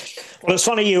 Well, it's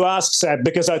funny you ask, Seb,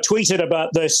 because I tweeted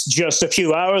about this just a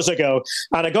few hours ago,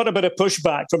 and I got a bit of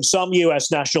pushback from some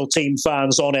US national team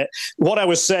fans on it. What I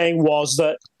was saying was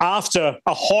that after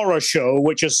a horror show,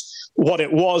 which is what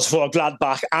it was for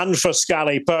Gladbach and for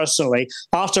Scally personally,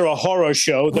 after a horror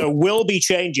show, there will be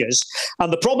changes.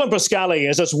 And the problem for Scally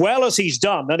is, as well as he's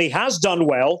done, and he has done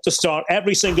well to start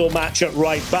every single match at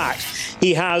right back,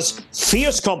 he has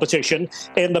fierce competition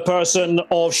in the person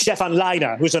of Stefan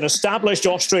Leiner, who's an established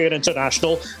Austrian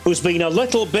international, who's been a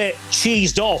little bit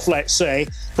cheesed off, let's say,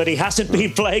 that he hasn't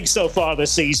been playing so far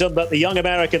this season, that the young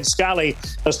American Scally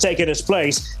has taken his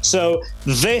place. So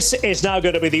this is now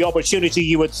going to be the opportunity,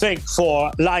 you would think,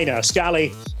 for Lainer.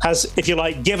 Scally has, if you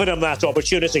like, given him that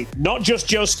opportunity. Not just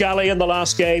Joe Scally in the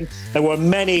last game. There were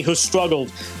many who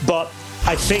struggled, but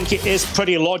I think it is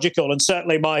pretty logical, and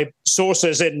certainly my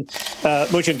sources in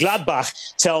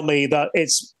Mönchengladbach tell me that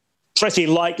it's pretty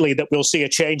likely that we'll see a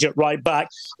change at right back.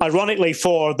 Ironically,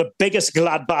 for the biggest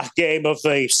Gladbach game of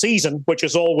the season, which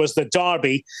is always the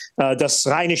derby, das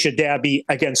Rheinische Derby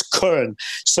against Köln.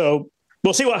 So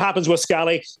we'll see what happens with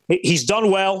Scally. He's done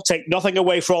well, take nothing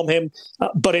away from him,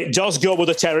 but it does go with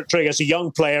the territory as a young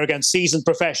player against seasoned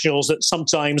professionals that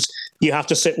sometimes you have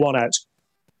to sit one out.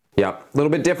 Yeah, a little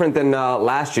bit different than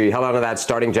last year. He held on to that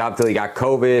starting job till he got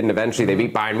COVID, and eventually they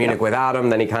beat Bayern Munich without him.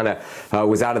 Then he kind of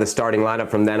was out of the starting lineup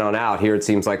from then on out. Here it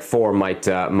seems like form might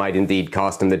indeed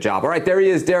cost him the job. All right, there he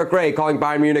is, Derek Ray, calling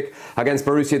Bayern Munich against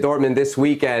Borussia Dortmund this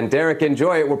weekend. Derek,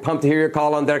 enjoy it. We're pumped to hear your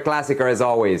call on Der Klassiker as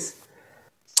always.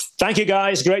 Thank you,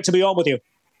 guys. Great to be on with you.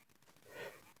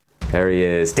 There he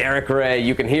is, Derek Ray.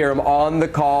 You can hear him on the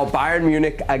call. Bayern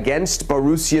Munich against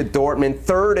Borussia Dortmund,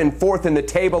 3rd and 4th in the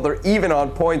table. They're even on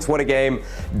points. What a game.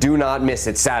 Do not miss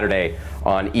it. Saturday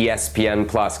on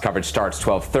ESPN+. Coverage starts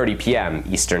 12:30 p.m.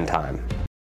 Eastern Time.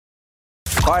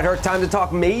 All right, Herc, time to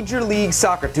talk Major League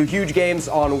Soccer. 2 huge games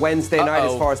on Wednesday night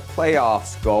as far as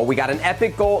playoffs go. We got an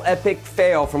epic goal, epic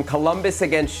fail from Columbus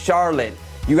against Charlotte.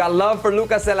 You got love for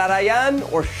Lucas Elarayan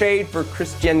or shade for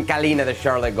Christian Kalina, the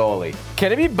Charlotte goalie?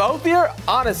 Can it be both here?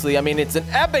 Honestly, I mean, it's an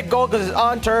epic goal because it's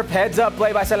on turf, heads up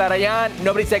play by Elarayan.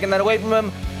 Nobody's taking that away from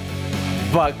him.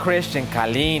 But Christian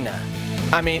Kalina,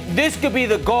 I mean, this could be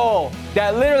the goal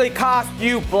that literally cost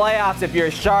you playoffs if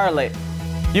you're Charlotte.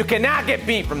 You cannot get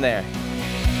beat from there.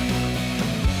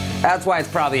 That's why it's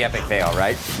probably epic fail,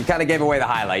 right? You kind of gave away the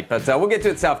highlight, but we'll get to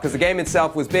it itself because the game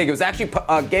itself was big. It was actually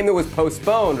a game that was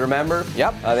postponed, remember?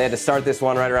 Yep. They had to start this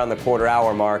one right around the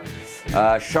quarter-hour mark.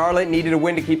 Charlotte needed a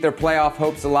win to keep their playoff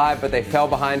hopes alive, but they fell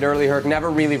behind early. Herc never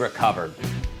really recovered.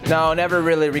 No, never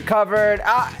really recovered.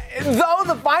 Though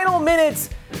the final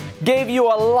minutes gave you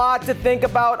a lot to think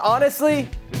about. Honestly,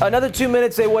 another 2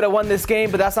 minutes they would have won this game,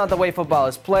 but that's not the way football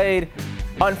is played.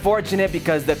 Unfortunate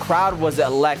because the crowd was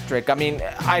electric. I mean,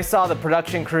 I saw the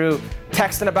production crew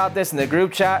texting about this in the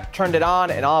group chat, turned it on,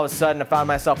 and all of a sudden I found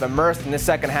myself immersed in the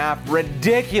second half.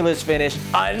 Ridiculous finish.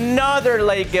 Another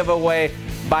late giveaway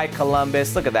by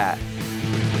Columbus. Look at that.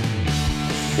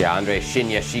 Yeah, Andre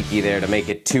Shinyashiki there to make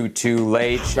it 2-2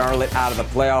 late. Charlotte out of the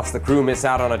playoffs. The crew miss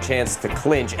out on a chance to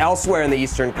clinch. Elsewhere in the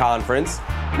Eastern Conference,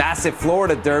 massive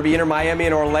Florida derby, Inter Miami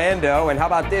and Orlando. And how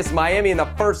about this? Miami in the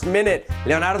first minute,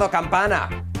 Leonardo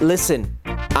Campana. Listen,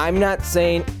 I'm not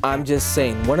saying, I'm just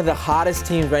saying. One of the hottest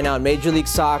teams right now in Major League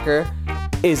Soccer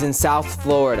is in South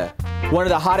Florida. One of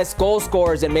the hottest goal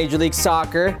scorers in Major League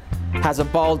Soccer has a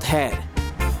bald head.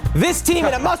 This team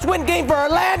in a must-win game for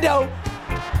Orlando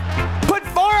put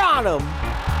 4 on them.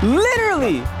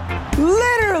 Literally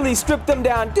stripped them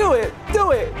down. Do it,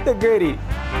 the gritty.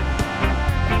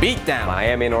 Beat down.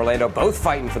 Miami and Orlando both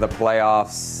fighting for the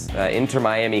playoffs. Inter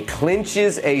Miami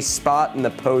clinches a spot in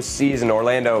the postseason.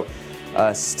 Orlando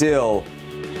still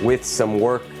with some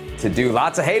work to do.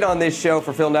 Lots of hate on this show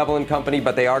for Phil Neville and company,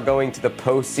 but they are going to the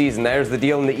postseason. There's the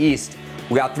deal in the East.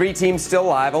 We got 3 teams still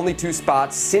alive, only 2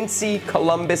 spots, Cincy,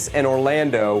 Columbus, and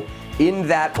Orlando. In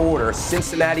that order,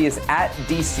 Cincinnati is at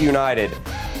DC United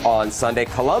on Sunday.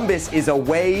 Columbus is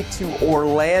away to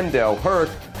Orlando. Herc,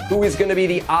 who is going to be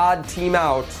the odd team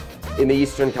out in the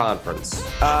Eastern Conference?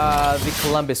 The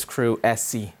Columbus crew,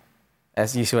 SC.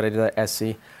 You see what I did there?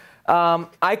 SC.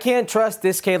 I can't trust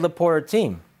this Caleb Porter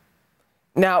team.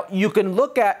 Now, you can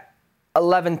look at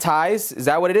 11 ties. Is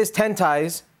that what it is? 10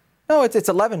 ties. No, it's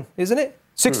 11, isn't it?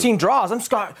 16 draws.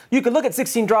 You could look at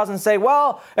 16 draws and say,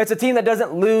 well, it's a team that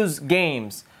doesn't lose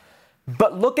games.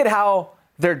 But look at how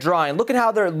they're drawing. Look at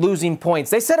how they're losing points.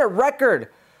 They set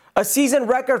a season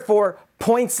record for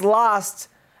points lost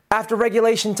after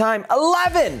regulation time.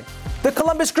 11! The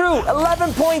Columbus Crew,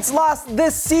 11 points lost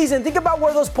this season. Think about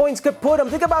where those points could put them.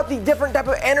 Think about the different type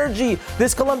of energy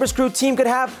this Columbus Crew team could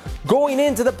have going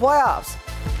into the playoffs.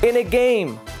 In a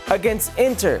game against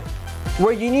Inter,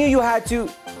 where you knew you had to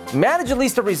manage at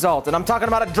least a result. And I'm talking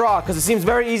about a draw because it seems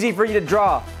very easy for you to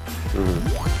draw.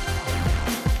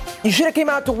 You should have came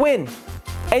out to win.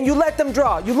 And you let them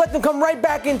draw. You let them come right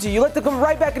back into you. You let them come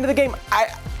right back into the game. I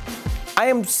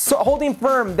am holding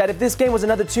firm that if this game was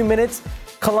another 2 minutes,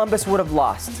 Columbus would have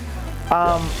lost.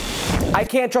 I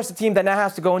can't trust a team that now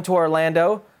has to go into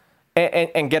Orlando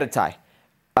and get a tie.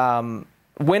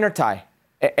 Win or tie,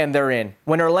 and they're in.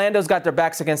 When Orlando's got their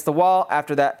backs against the wall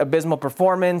after that abysmal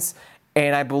performance,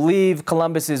 and I believe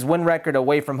Columbus's win record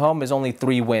away from home is only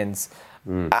 3 wins.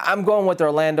 I'm going with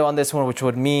Orlando on this one, which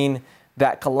would mean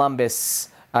that Columbus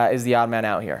is the odd man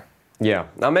out here. Yeah.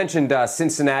 I mentioned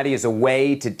Cincinnati is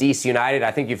away to DC United.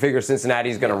 I think you figure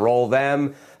Cincinnati is going to roll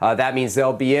them. That means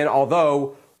they'll be in.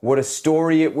 Although, what a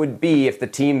story it would be if the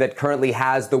team that currently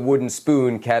has the wooden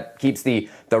spoon keeps the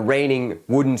reigning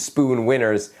wooden spoon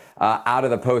winners out of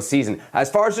the postseason.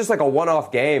 As far as just like a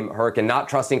one-off game, Herc, and not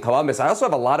trusting Columbus, I also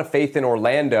have a lot of faith in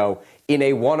Orlando in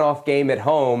a one-off game at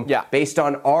home based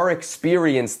on our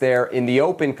experience there in the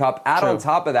Open Cup. On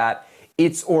top of that,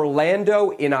 it's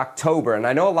Orlando in October. And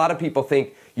I know a lot of people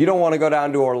think you don't want to go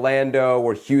down to Orlando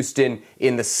or Houston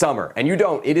in the summer. And you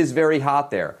don't. It is very hot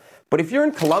there. But if you're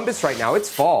in Columbus right now, it's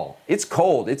fall. It's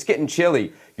cold. It's getting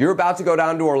chilly. You're about to go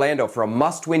down to Orlando for a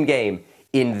must-win game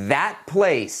in that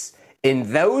place,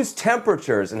 in those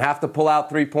temperatures, and have to pull out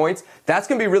 3 points. That's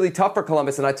going to be really tough for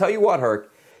Columbus. And I tell you what, Herc,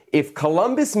 if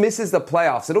Columbus misses the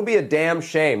playoffs, it'll be a damn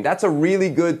shame. That's a really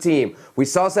good team. We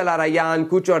saw Celarayan.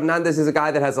 Cucho Hernandez is a guy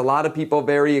that has a lot of people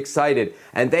very excited.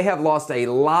 And they have lost a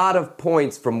lot of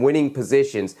points from winning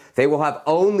positions. They will have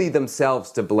only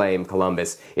themselves to blame,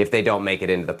 Columbus, if they don't make it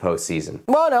into the postseason.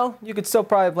 Well, no, you could still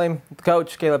probably blame the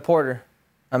coach, Caleb Porter.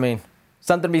 I mean,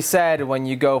 something to be said when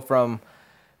you go from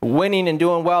winning and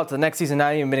doing well to the next season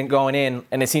not even going in,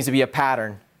 and it seems to be a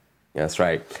pattern. That's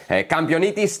right. Hey,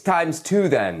 Campeonitis times 2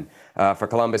 then for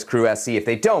Columbus Crew SC if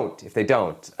they don't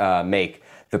make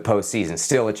the postseason.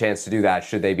 Still a chance to do that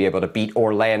should they be able to beat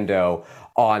Orlando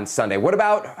on Sunday. What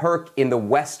about Herc in the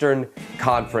Western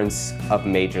Conference of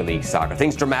Major League Soccer?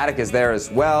 Things dramatic is there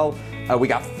as well. We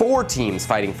got 4 teams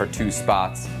fighting for 2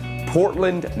 spots.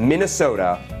 Portland,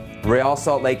 Minnesota, Real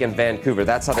Salt Lake, and Vancouver.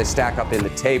 That's how they stack up in the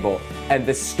table. And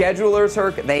the schedulers,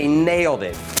 Herc, they nailed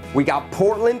it. We got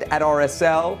Portland at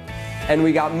RSL, and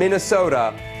we got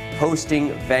Minnesota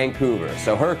hosting Vancouver.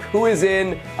 So, Herc, who is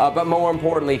in, but more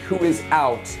importantly, who is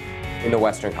out in the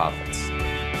Western Conference?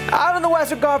 Out of the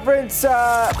Western Conference,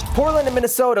 Portland and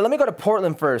Minnesota. Let me go to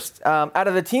Portland first. Out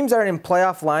of the teams that are in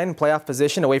playoff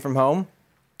position away from home,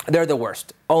 they're the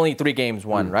worst. Only 3 games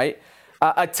won, right?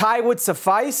 A tie would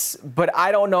suffice, but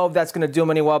I don't know if that's going to do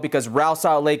them any well because Real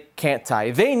Salt Lake can't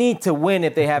tie. They need to win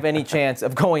if they have any chance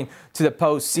of going to the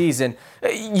postseason.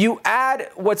 You add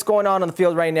what's going on the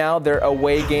field right now, their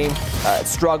away game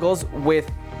struggles with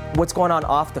what's going on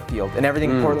off the field and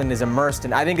everything Portland is immersed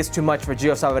in. I think it's too much for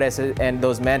Gio Salvarez and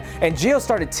those men. And Gio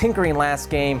started tinkering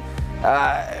last game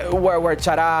where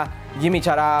Jimmy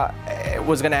Chara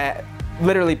was going to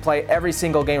literally play every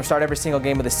single game, start every single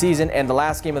game of the season, and the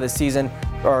last game of the season,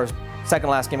 or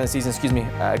second last game of the season,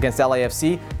 against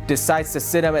LAFC, decides to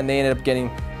sit him, and they ended up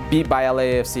getting beat by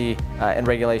LAFC in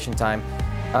regulation time.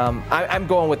 I'm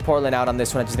going with Portland out on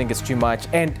this one. I just think it's too much.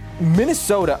 And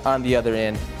Minnesota on the other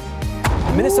end.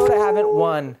 Minnesota haven't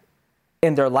won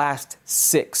in their last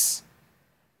 6.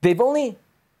 They've only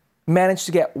managed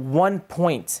to get 1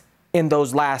 point in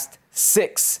those last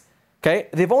 6. Okay?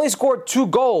 They've only scored 2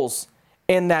 goals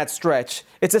in that stretch.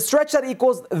 It's a stretch that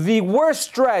equals the worst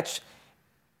stretch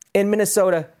in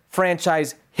Minnesota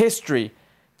franchise history.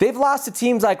 They've lost to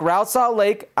teams like Real Salt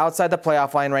Lake, outside the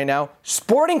playoff line right now,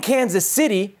 Sporting Kansas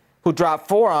City, who dropped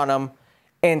 4 on them,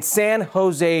 and San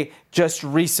Jose just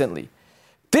recently.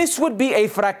 This would be a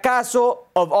fracaso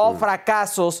of all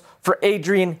fracasos for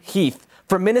Adrian Heath,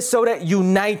 for Minnesota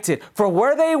United, for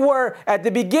where they were at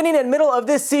the beginning and middle of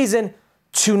this season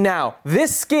to now.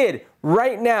 This skid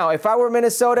right now, if I were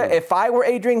Minnesota, if I were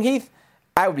Adrian Heath,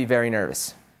 I would be very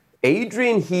nervous.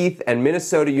 Adrian Heath and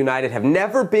Minnesota United have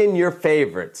never been your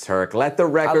favorites, Herc. Let the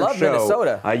record show. I love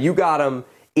Minnesota. You got them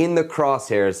in the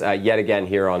crosshairs yet again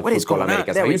here on Futbol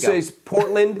Americas. You say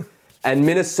Portland and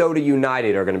Minnesota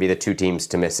United are going to be the 2 teams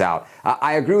to miss out.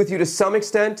 I agree with you to some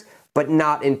extent, but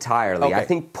not entirely. Okay. I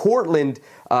think Portland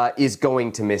is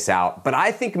going to miss out, but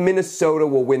I think Minnesota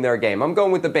will win their game. I'm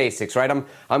going with the basics, right?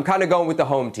 I'm kind of going with the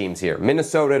home teams here.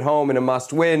 Minnesota at home in a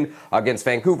must-win against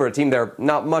Vancouver, a team they're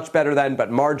not much better than,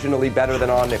 but marginally better than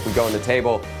on if we go in the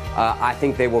table. I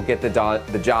think they will get the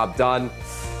job done.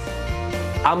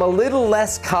 I'm a little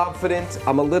less confident in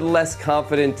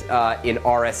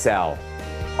RSL.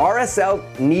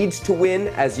 RSL needs to win,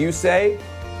 as you say,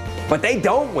 but they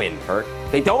don't win, Herc.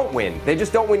 They don't win. They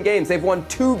just don't win games. They've won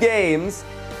 2 games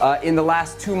in the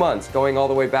last 2 months, going all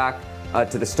the way back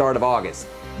to the start of August.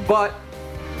 But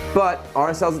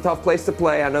RSL's a tough place to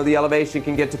play. I know the elevation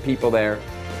can get to people there,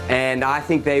 and I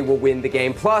think they will win the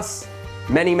game. Plus,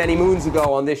 many, many moons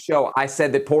ago on this show, I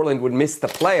said that Portland would miss the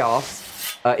playoffs,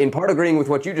 in part agreeing with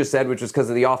what you just said, which was because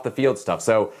of the off-the-field stuff.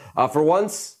 So, for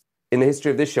once in the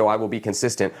history of this show, I will be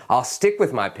consistent. I'll stick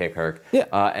with my pick, Herc. Yeah.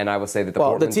 And I will say that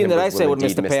the team that I say would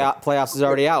miss the playoffs is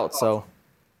already out. So,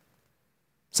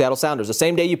 Seattle Sounders. The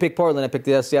same day you picked Portland, I picked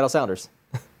the Seattle Sounders.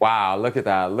 Wow, look at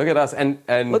that. Look at us. And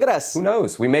look at us. Who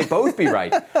knows? We may both be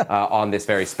right on this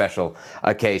very special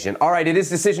occasion. All right, it is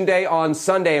decision day on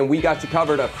Sunday, and we got you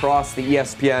covered across the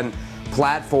ESPN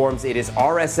platforms. It is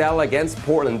RSL against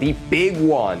Portland, the big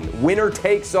one. Winner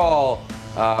takes all.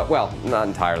 Well, not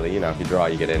entirely. You know, if you draw,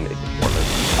 you get in.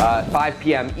 5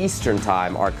 p.m. Eastern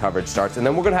time, our coverage starts. And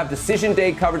then we're going to have decision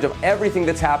day coverage of everything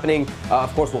that's happening.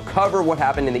 Of course, we'll cover what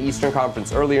happened in the Eastern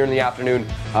Conference earlier in the afternoon,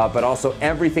 but also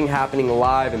everything happening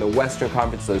live in the Western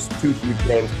Conference, those 2 huge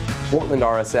games, Portland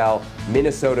RSL,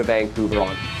 Minnesota Vancouver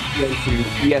on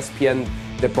ESPN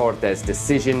Deportes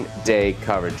decision day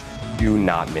coverage. Do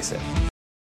not miss it.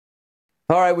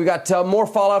 All right, we got more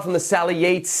fallout from the Sally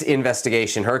Yates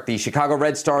investigation. Herc, the Chicago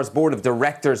Red Stars Board of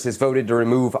Directors has voted to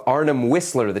remove Arnim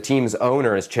Whistler, the team's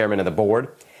owner, as chairman of the board.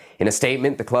 In a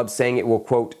statement, the club saying it will,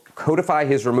 quote, codify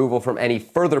his removal from any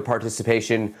further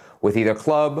participation with either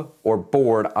club or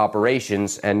board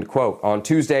operations, end quote. On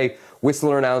Tuesday,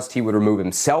 Whistler announced he would remove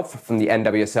himself from the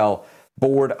NWSL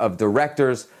Board of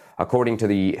Directors. According to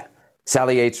the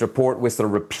Sally Yates report, Whistler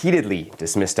repeatedly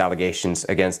dismissed allegations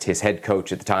against his head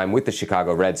coach at the time with the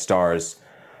Chicago Red Stars,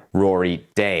 Rory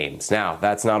Dames. Now,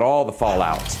 that's not all the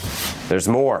fallout. There's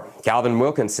more. Calvin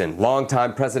Wilkinson,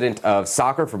 longtime president of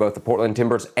soccer for both the Portland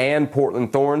Timbers and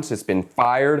Portland Thorns, has been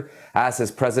fired, as has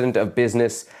president of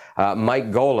business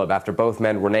Mike Golub, after both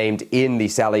men were named in the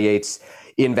Sally Yates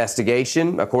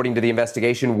investigation. According to the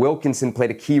investigation, Wilkinson played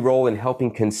a key role in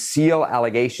helping conceal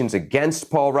allegations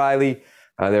against Paul Riley.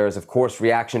 There is, of course,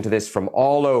 reaction to this from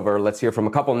all over. Let's hear from a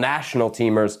couple national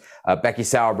teamers, Becky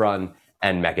Sauerbrunn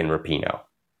and Megan Rapinoe.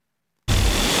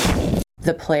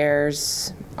 The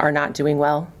players are not doing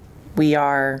well. We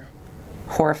are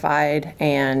horrified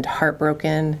and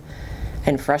heartbroken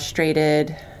and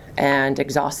frustrated and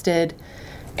exhausted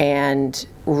and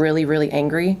really, really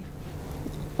angry.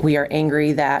 We are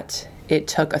angry that it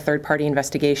took a third-party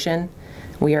investigation.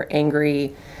 We are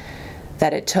angry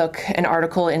that it took an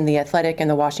article in The Athletic and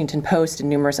The Washington Post and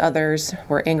numerous others.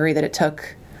 We're angry that it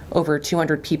took over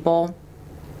 200 people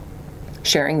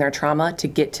sharing their trauma to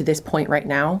get to this point right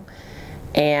now.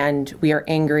 And we are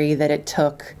angry that it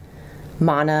took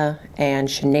Mana and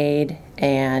Sinead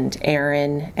and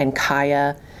Aaron and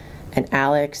Kaya and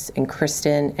Alex and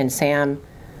Kristen and Sam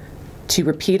to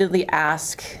repeatedly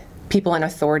ask people in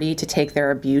authority to take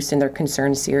their abuse and their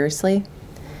concerns seriously.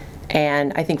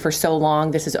 And I think for so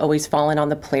long, this has always fallen on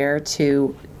the player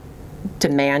to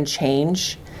demand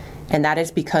change. And that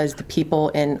is because the people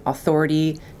in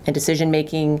authority and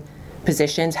decision-making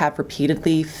positions have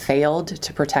repeatedly failed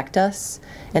to protect us,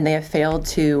 and they have failed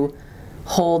to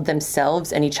hold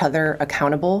themselves and each other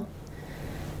accountable.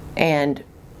 And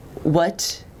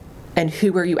what and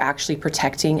who are you actually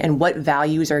protecting, and what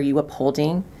values are you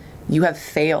upholding? You have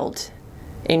failed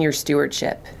in your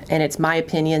stewardship. And it's my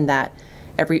opinion that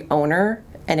every owner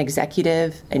and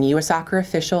executive and U.S. soccer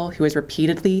official who has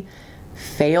repeatedly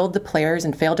failed the players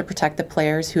and failed to protect the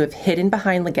players, who have hidden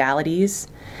behind legalities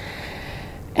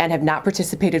and have not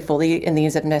participated fully in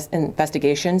these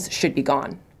investigations, should be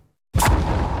gone.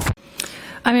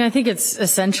 I mean, I think it's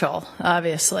essential,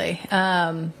 obviously.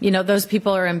 Those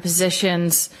people are in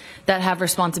positions that have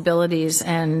responsibilities,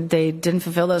 and they didn't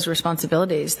fulfill those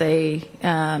responsibilities. They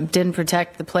didn't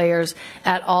protect the players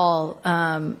at all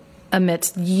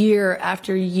amidst year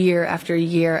after year after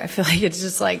year. I feel like it's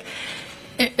just like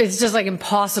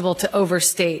impossible to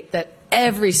overstate that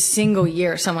every single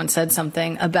year someone said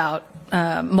something about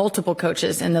multiple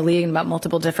coaches in the league and about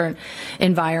multiple different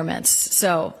environments.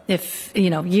 So if,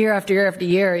 year after year after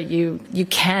year, you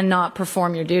cannot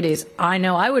perform your duties. I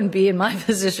know I wouldn't be in my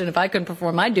position if I couldn't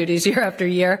perform my duties year after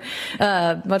year,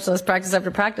 much less practice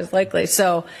after practice, likely.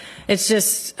 So it's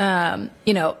just, and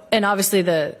obviously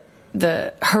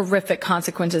the horrific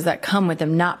consequences that come with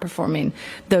them not performing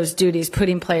those duties,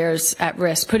 putting players at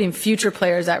risk, putting future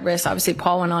players at risk. Obviously,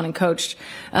 Paul went on and coached,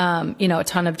 a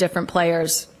ton of different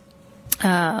players,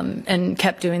 and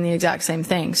kept doing the exact same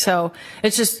thing. So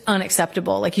it's just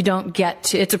unacceptable. Like, you don't get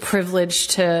to, it's a privilege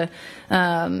to, be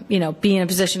in a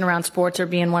position around sports or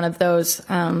be in one of those,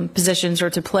 positions, or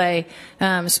to play,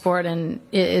 sport. And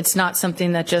it's not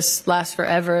something that just lasts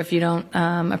forever if you don't,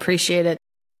 appreciate it.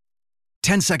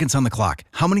 10 seconds on the clock.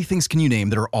 How many things can you name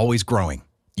that are always growing?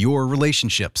 Your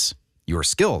relationships, your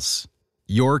skills,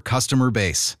 your customer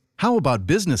base. How about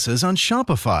businesses on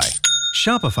Shopify?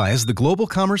 Shopify is the global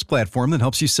commerce platform that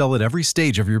helps you sell at every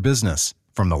stage of your business.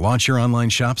 From the launch your online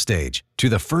shop stage, to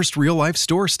the first real-life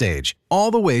store stage, all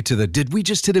the way to the did we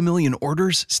just hit a million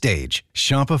orders stage.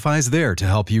 Shopify's there to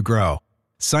help you grow.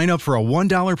 Sign up for a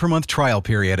 $1 per month trial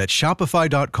period at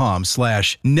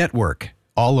shopify.com/network,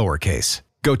 all lowercase.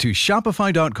 Go to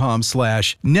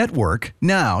shopify.com/network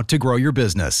now to grow your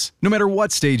business, no matter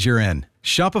what stage you're in.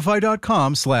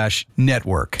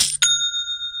 Shopify.com/network.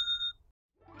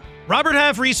 Robert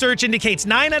Half research indicates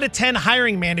 9 out of 10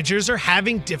 hiring managers are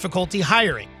having difficulty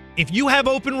hiring. If you have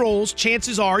open roles,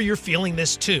 chances are you're feeling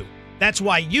this too. That's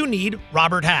why you need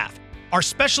Robert Half. Our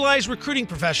specialized recruiting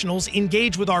professionals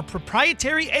engage with our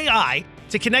proprietary AI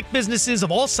to connect businesses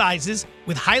of all sizes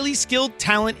with highly skilled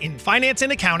talent in finance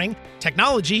and accounting,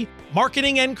 technology,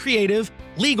 marketing and creative,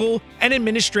 legal, and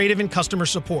administrative and customer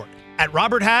support. At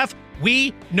Robert Half,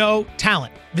 we know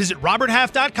talent. Visit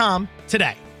roberthalf.com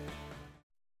today.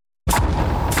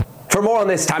 For more on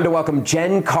this, time to welcome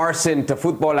Jen Carson to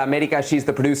Futbol America. She's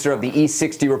the producer of the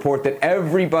E60 report that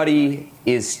everybody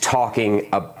is talking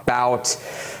about.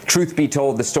 Truth be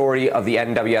told, the story of the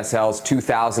NWSL's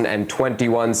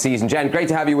 2021 season. Jen, great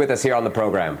to have you with us here on the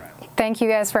program. Thank you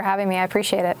guys for having me. I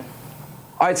appreciate it.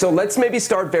 All right, so let's maybe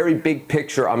start very big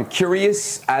picture. I'm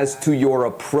curious as to your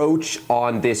approach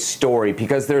on this story,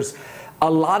 because there's a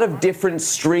lot of different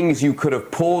strings you could have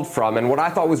pulled from. And what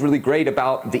I thought was really great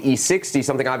about the E60,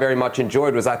 something I very much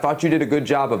enjoyed, was I thought you did a good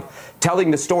job of telling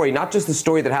the story, not just the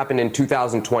story that happened in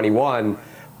 2021,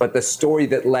 but the story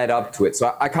that led up to it.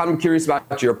 So I kind of am curious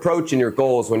about your approach and your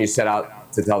goals when you set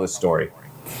out to tell this story.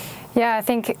 Yeah, I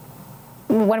think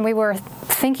when we were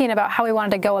thinking about how we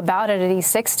wanted to go about it at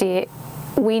E60,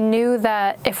 we knew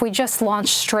that if we just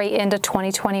launched straight into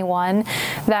 2021,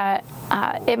 that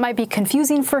it might be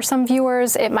confusing for some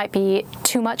viewers. It might be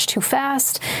too much too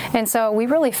fast. And so we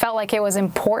really felt like it was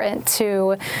important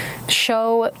to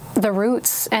show the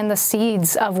roots and the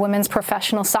seeds of women's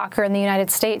professional soccer in the United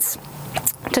States,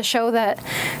 to show that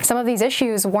some of these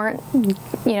issues weren't,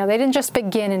 they didn't just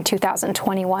begin in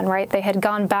 2021, right? They had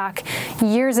gone back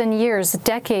years and years,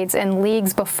 decades in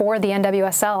leagues before the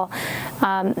NWSL,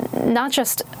 not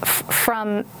just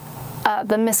from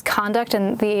the misconduct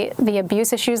and the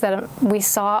abuse issues that we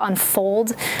saw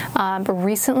unfold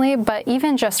recently, but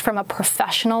even just from a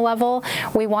professional level,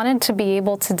 we wanted to be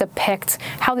able to depict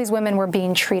how these women were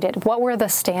being treated. What were the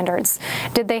standards?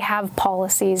 Did they have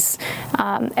policies?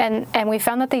 And we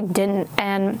found that they didn't.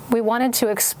 And we wanted to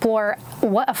explore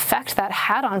what effect that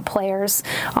had on players,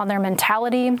 on their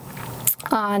mentality,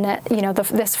 on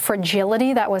this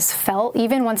fragility that was felt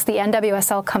even once the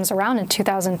NWSL comes around in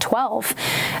 2012.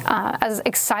 As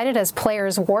excited as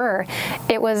players were,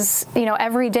 it was,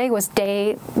 every day was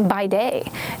day by day.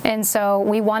 And so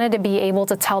we wanted to be able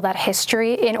to tell that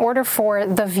history in order for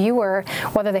the viewer,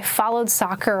 whether they followed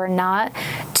soccer or not,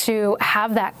 to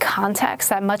have that context,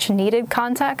 that much needed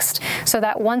context, so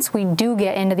that once we do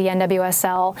get into the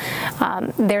NWSL,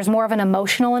 there's more of an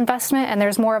emotional investment and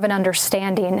there's more of an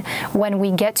understanding when we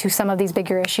get to some of these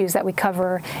bigger issues that we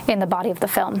cover in the body of the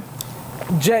film.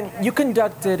 Jen, you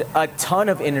conducted a ton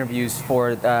of interviews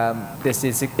for this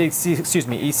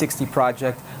E60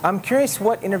 project. I'm curious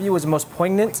what interview was most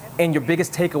poignant and your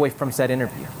biggest takeaway from said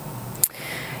interview.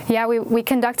 Yeah, we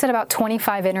conducted about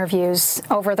 25 interviews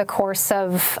over the course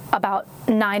of about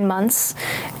 9 months,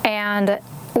 and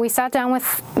we sat down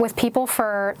with people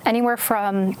for anywhere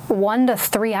from 1 to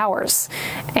 3 hours,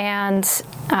 and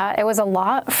it was a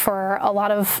lot for a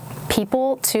lot of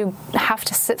people to have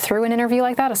to sit through an interview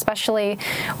like that, especially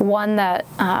one that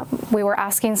we were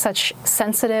asking such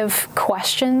sensitive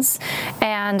questions.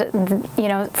 And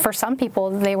for some people,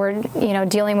 they were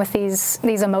dealing with these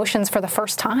emotions for the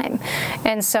first time.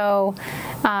 And so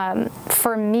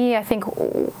for me, I think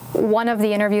one of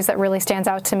the interviews that really stands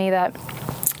out to me that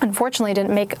unfortunately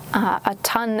didn't make a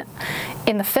ton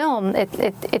in the film,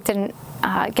 it didn't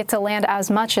get to land as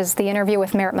much as the interview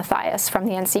with Merritt Mathias from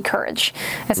the NC Courage.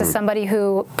 This is somebody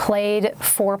who played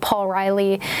for Paul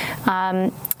Riley.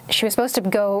 She was supposed to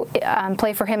go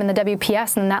play for him in the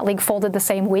WPS, and that league folded the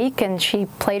same week, and she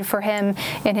played for him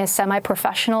in his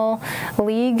semi-professional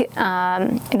league,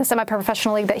 in the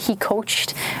semi-professional league that he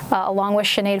coached along with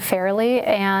Sinead Fairley.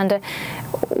 And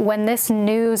when this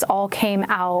news all came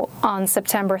out on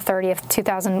September 30th,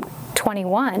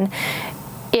 2021,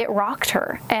 it rocked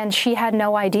her, and she had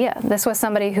no idea. This was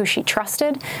somebody who she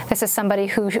trusted. This is somebody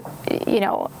who,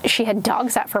 she had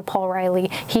dogs at for Paul Riley.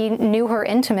 He knew her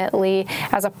intimately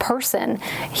as a person.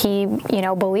 He,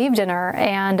 believed in her,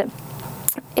 and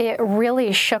it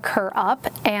really shook her up.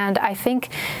 And I think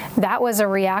that was a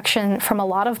reaction from a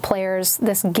lot of players,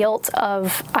 this guilt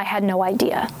of, I had no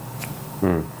idea.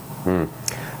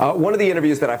 One of the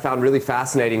interviews that I found really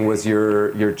fascinating was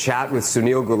your chat with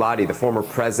Sunil Gulati, the former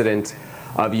president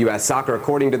of U.S. Soccer.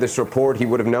 According to this report, he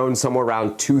would have known somewhere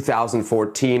around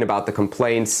 2014 about the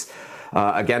complaints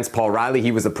against Paul Riley.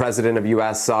 He was the president of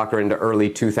U.S. Soccer into early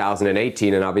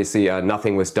 2018, and obviously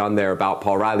nothing was done there about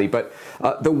Paul Riley. But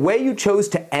the way you chose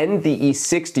to end the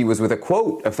E60 was with a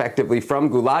quote, effectively, from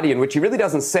Gulati, in which he really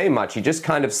doesn't say much. He just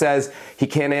kind of says he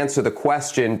can't answer the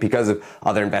question because of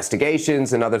other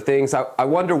investigations and other things. I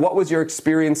wonder, what was your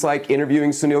experience like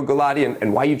interviewing Sunil Gulati,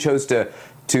 and why you chose to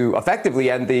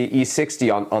effectively end the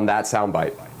E60 on that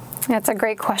soundbite? That's a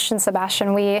great question,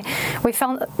 Sebastian. We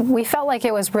felt like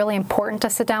it was really important to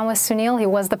sit down with Sunil. He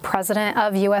was the president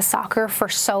of U.S. Soccer for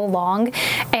so long,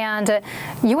 and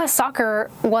U.S. Soccer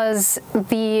was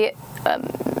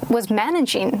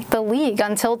managing the league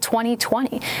until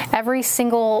 2020. Every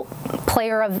single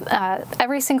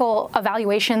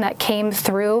evaluation that came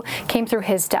through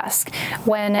his desk.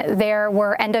 When there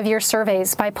were end-of-year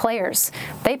surveys by players,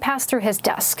 they passed through his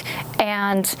desk,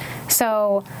 and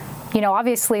so,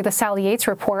 obviously the Sally Yates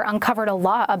report uncovered a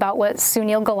lot about what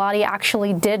Sunil Gulati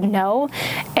actually did know.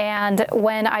 And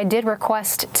when I did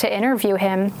request to interview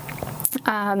him,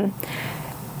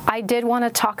 I did want to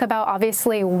talk about,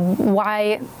 obviously,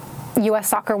 why U.S.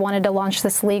 Soccer wanted to launch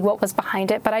this league, what was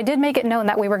behind it, but I did make it known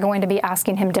that we were going to be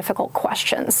asking him difficult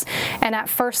questions. And at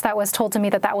first that was told to me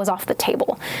that was off the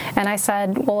table. And I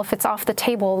said, well, if it's off the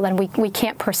table, then we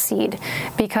can't proceed,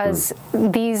 because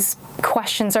these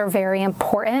questions are very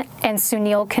important and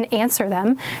Sunil can answer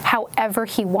them however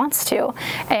he wants to.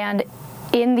 And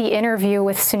in the interview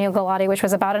with Sunil Gulati, which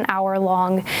was about an hour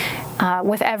long,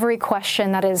 with every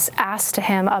question that is asked to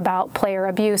him about player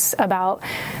abuse, about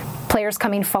players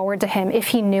coming forward to him, if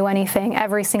he knew anything,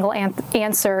 every single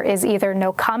answer is either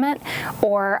no comment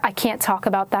or I can't talk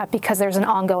about that because there's an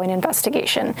ongoing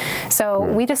investigation. So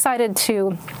we decided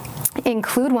to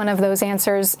include one of those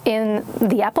answers in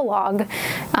the epilogue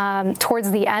towards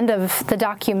the end of the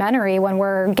documentary, when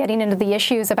we're getting into the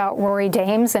issues about Rory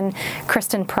Dames and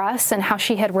Kristen Press and how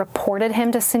she had reported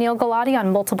him to Sunil Gulati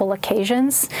on multiple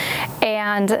occasions,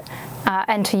 and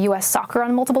to U.S. Soccer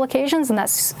on multiple occasions, and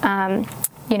that's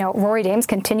Rory Dames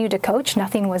continued to coach.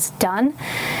 Nothing was done.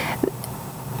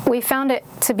 We found it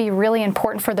to be really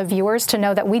important for the viewers to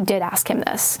know that we did ask him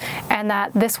this, and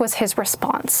that this was his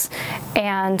response.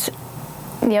 And,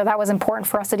 that was important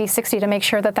for us at E60 to make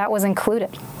sure that was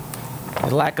included.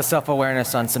 Lack of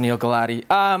self-awareness on Sunil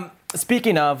Gulati.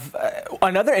 Speaking of,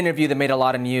 another interview that made a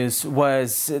lot of news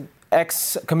was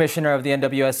ex-commissioner of the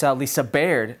NWSL, Lisa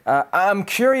Baird. I'm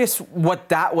curious what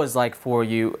that was like for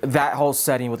you, that whole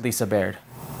setting with Lisa Baird.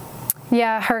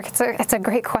 Yeah, Herc, it's a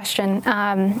great question.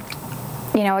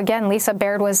 Again, Lisa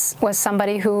Baird was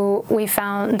somebody who we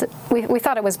thought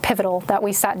it was pivotal that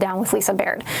we sat down with Lisa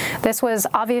Baird. This was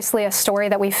obviously a story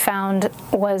that we found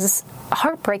was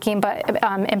heartbreaking, but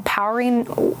empowering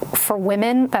for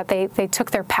women, that they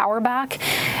took their power back.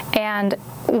 And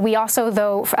we also,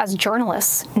 though, as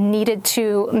journalists, needed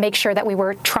to make sure that we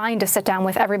were trying to sit down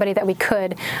with everybody that we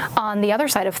could on the other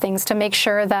side of things to make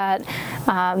sure that,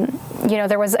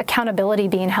 there was accountability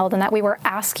being held, and that we were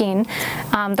asking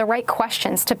the right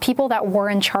questions to people that were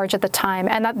in charge at the time,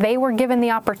 and that they were given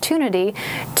the opportunity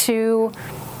to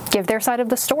give their side of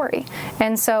the story.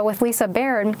 And so with Lisa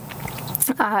Baird,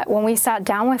 when we sat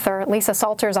down with her, Lisa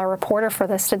Salters, our reporter for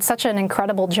this, did such an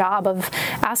incredible job of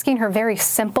asking her very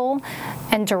simple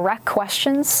and direct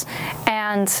questions.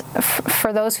 And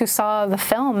for those who saw the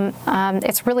film,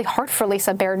 it's really hard for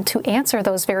Lisa Baird to answer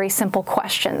those very simple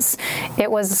questions.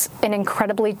 It was an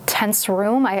incredibly tense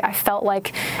room. I felt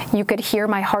like you could hear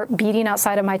my heart beating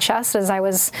outside of my chest as I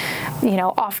was,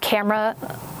 off camera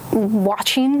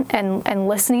watching and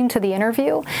listening to the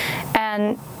interview.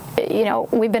 And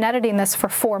we've been editing this for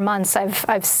 4 months.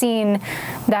 I've seen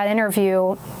that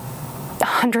interview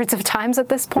hundreds of times at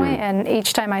this point, and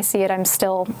each time I see it, I'm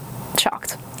still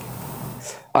shocked.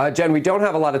 Jen, we don't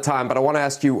have a lot of time, but I want to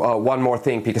ask you one more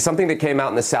thing, because something that came out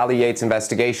in the Sally Yates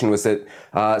investigation was that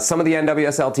some of the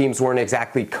NWSL teams weren't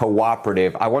exactly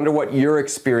cooperative. I wonder what your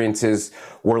experiences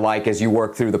were like as you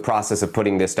worked through the process of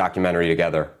putting this documentary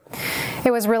together.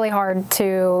 It was really hard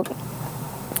to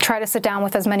try to sit down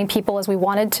with as many people as we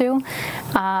wanted to.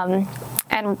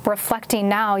 And reflecting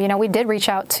now, we did reach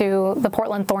out to the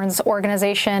Portland Thorns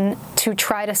organization to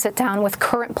try to sit down with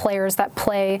current players that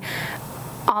play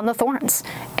on the Thorns.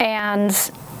 And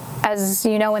as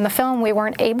you know, in the film, we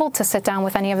weren't able to sit down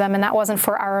with any of them, and that wasn't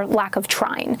for our lack of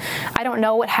trying. I don't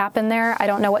know what happened there. I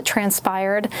don't know what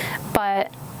transpired,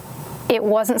 but it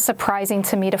wasn't surprising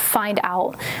to me to find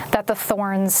out that the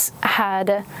Thorns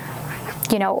had,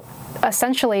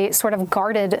 essentially sort of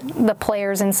guarded the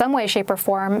players in some way, shape, or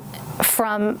form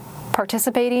from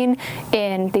participating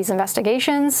in these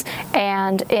investigations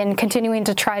and in continuing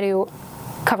to try to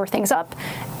cover things up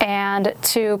and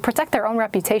to protect their own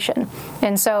reputation.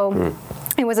 And so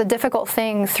it was a difficult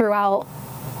thing throughout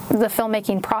the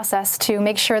filmmaking process to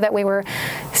make sure that we were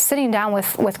sitting down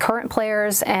with current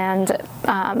players and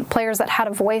players that had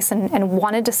a voice and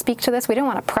wanted to speak to this. We didn't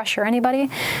want to pressure anybody,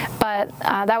 but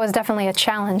that was definitely a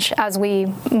challenge as we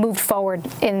moved forward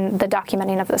in the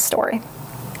documenting of this story.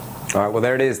 All right, well,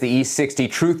 there it is, the E60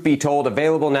 Truth Be Told,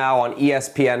 available now on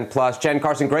ESPN+. Jen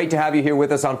Carson, great to have you here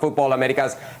with us on Futbol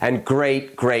Americas, and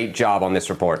great job on this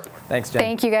report. Thanks, Jen.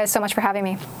 Thank you guys so much for having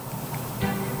me.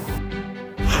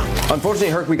 Unfortunately,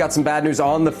 Herc, we got some bad news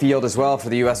on the field as well for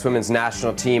the U.S. women's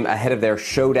national team ahead of their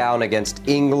showdown against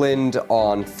England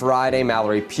on Friday.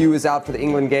 Mallory Pugh is out for the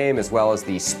England game as well as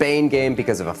the Spain game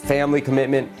because of a family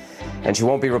commitment, and she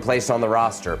won't be replaced on the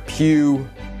roster. Pugh,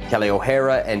 Kelly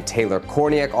O'Hara, and Taylor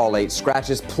Korniak, all 8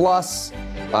 scratches, plus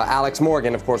Alex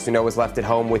Morgan, of course, we know was left at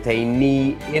home with a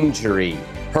knee injury.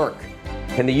 Herc,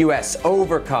 can the U.S.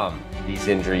 overcome these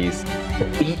injuries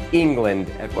to beat England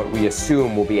at what we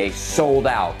assume will be a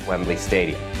sold-out Wembley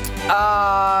Stadium?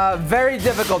 Very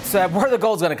difficult, Seb. Where are the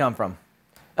goals going to come from?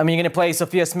 I mean, you're going to play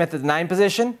Sophia Smith at the 9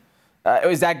 position?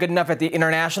 Is that good enough at the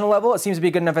international level? It seems to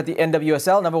be good enough at the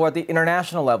NWSL, never at the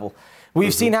international level.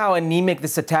 We've seen how anemic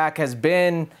this attack has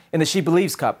been in the She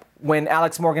Believes Cup when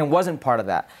Alex Morgan wasn't part of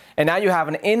that. And now you have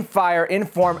an in-fire,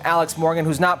 in-form Alex Morgan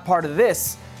who's not part of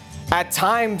this. At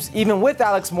times, even with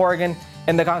Alex Morgan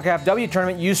in the CONCACAF W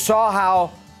tournament, you saw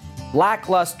how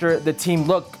lackluster the team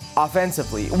looked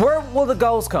offensively. Where will the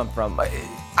goals come from?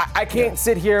 I can't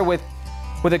sit here with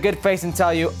a good face and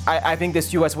tell you I think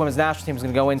this U.S. women's national team is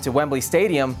going to go into Wembley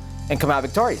Stadium and come out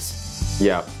victorious.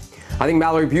 Yeah. I think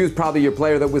Mallory Pugh is probably your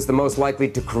player that was the most likely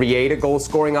to create a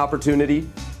goal-scoring opportunity,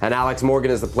 and Alex Morgan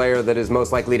is the player that is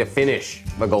most likely to finish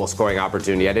a goal-scoring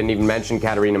opportunity. I didn't even mention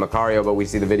Catarina Macario, but we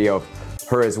see the video of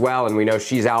her as well, and we know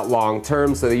she's out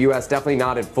long-term, so the U.S. definitely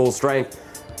not at full strength.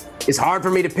 It's hard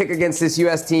for me to pick against this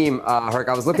U.S. team, Herc.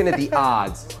 I was looking at the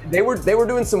odds. They were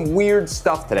doing some weird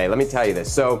stuff today, let me tell you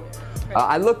this. So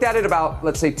I looked at it about,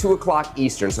 let's say, 2 o'clock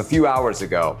Eastern, so a few hours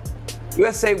ago.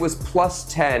 USA was plus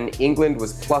 10, England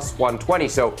was plus 120,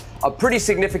 so a pretty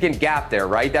significant gap there,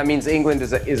 right? That means England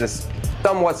is a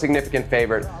somewhat significant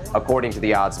favorite according to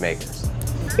the odds makers.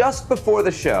 Just before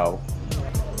the show,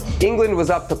 England was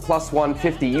up to plus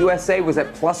 150, USA was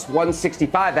at plus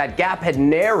 165. That gap had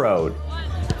narrowed.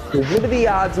 So what do the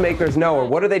odds makers know, or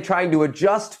what are they trying to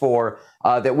adjust for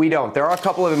that we don't? There are a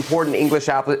couple of important English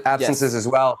absences as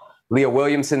well. Leah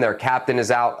Williamson, their captain,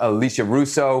 is out. Alicia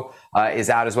Russo is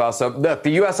out as well. So look, the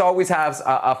U.S. always has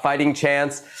a fighting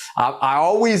chance. I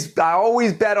always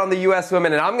bet on the U.S.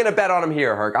 women, and I'm going to bet on them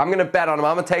here, Herc. I'm going to bet on them.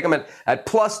 I'm going to take them at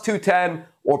plus 210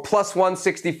 or plus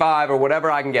 165 or whatever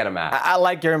I can get them at. I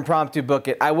like your impromptu book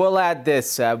it. I will add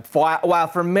this. While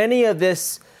for many of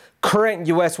this current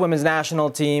U.S. women's national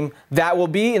team, that will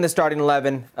be in the starting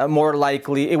 11, more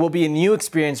likely. It will be a new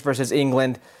experience versus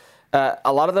England.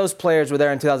 A lot of those players were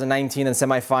there in 2019 in the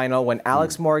semifinal when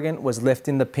Alex Morgan was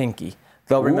lifting the pinky.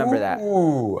 They'll remember that.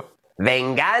 Ooh,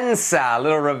 venganza, a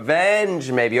little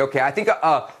revenge maybe. Okay, I think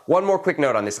one more quick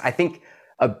note on this. I think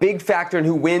a big factor in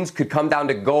who wins could come down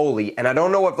to goalie, and I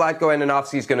don't know what Vlatko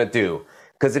Andonovski is going to do.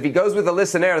 Because if he goes with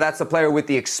Alyssa Nair, that's the player with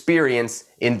the experience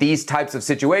in these types of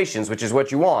situations, which is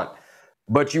what you want.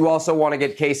 But you also want to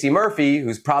get Casey Murphy,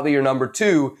 who's probably your number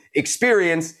 2,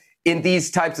 experience in these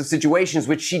types of situations,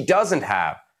 which she doesn't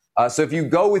have. So if you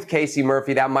go with Casey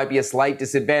Murphy, that might be a slight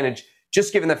disadvantage,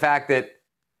 just given the fact that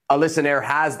Alyssa Nair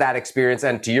has that experience.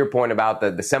 And to your point about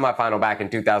the semifinal back in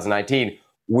 2019,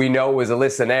 we know it was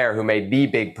Alyssa Nair who made the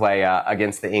big play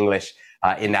against the English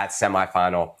in that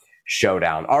semifinal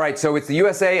showdown. All right, so it's the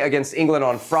USA against England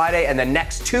on Friday, and then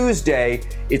next Tuesday,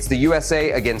 it's the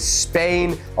USA against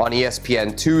Spain on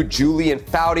ESPN2. Julian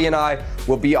Foudy and I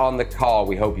will be on the call.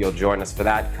 We hope you'll join us for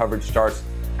that. Coverage starts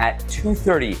at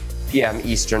 2:30 p.m.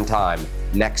 Eastern Time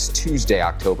next Tuesday,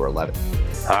 October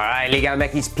 11th. All right, Liga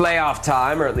MX playoff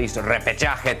time, or at least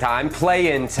repechaje time,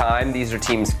 play-in time. These are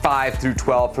teams 5 through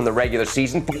 12 from the regular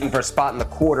season, fighting for a spot in the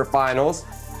quarterfinals.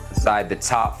 Inside the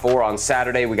top 4 on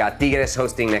Saturday, we got Tigres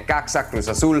hosting Necaxa, Cruz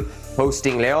Azul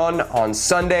hosting León. On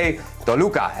Sunday,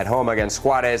 Toluca at home against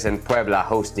Juárez, and Puebla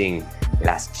hosting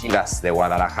Las Chivas de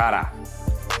Guadalajara.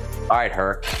 All right,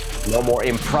 Herc, no more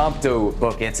impromptu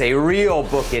book it's a real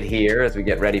book it here as we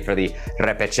get ready for the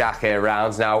repechaje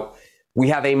rounds. Now, we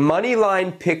have a money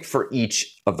line pick for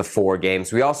each of the 4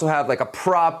 games. We also have like a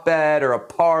prop bet or a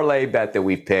parlay bet that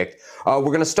we've picked. We're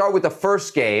going to start with the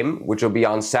first game, which will be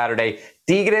on Saturday.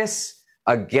 Tigres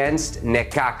against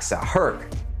Necaxa. Herc,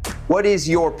 what is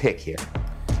your pick here?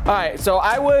 All right, so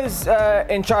I was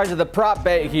in charge of the prop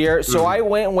bet here, so I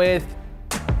went with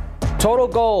Total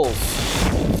goals,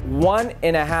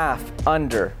 1.5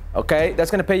 under. Okay,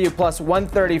 that's going to pay you plus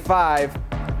 135.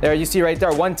 There, you see right there,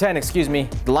 110, excuse me.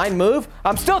 The line move,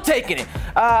 I'm still taking it.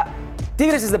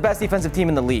 Tigres is the best defensive team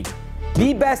in the league.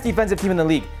 The best defensive team in the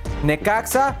league.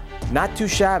 Necaxa, not too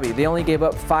shabby. They only gave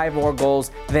up 5 more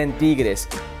goals than Tigres.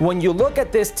 When you look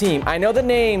at this team, I know the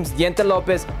names, Diente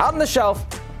Lopez, out on the shelf,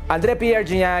 André Pierre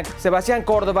Gignac, Sebastián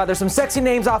Córdoba, there's some sexy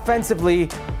names offensively,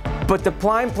 but the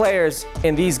prime players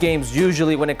in these games,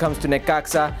 usually when it comes to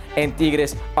Necaxa and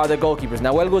Tigres, are the goalkeepers.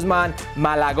 Nahuel Guzmán,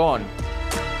 Malagón.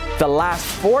 The last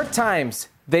 4 times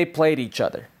they played each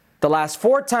other, the last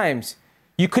 4 times,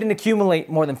 you couldn't accumulate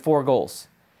more than 4 goals.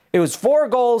 It was 4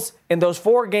 goals in those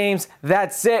 4 games.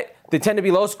 That's it. They tend to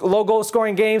be low goal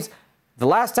scoring games. The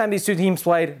last time these two teams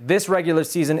played this regular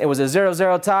season, it was a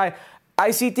 0-0 tie.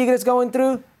 I see Tigres going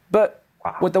through, but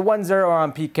with the 1-0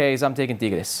 on PKs, I'm taking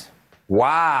Tigres.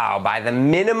 Wow, by the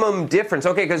minimum difference.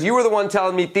 Okay, because you were the one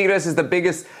telling me Tigres is the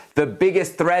biggest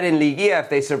threat in Liguilla if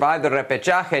they survive the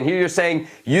repechaje, and here you're saying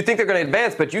you think they're going to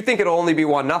advance, but you think it'll only be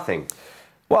 1-0.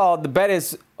 Well, the bet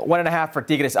is 1.5 for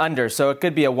Tigres under, so it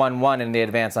could be a 1-1 and they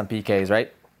advance on PKs,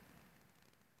 right?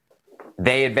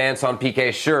 They advance on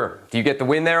PKs, sure. Do you get the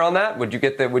win there on that? Would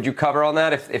you cover on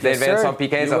that if they advance on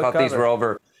PKs? I thought these were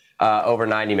over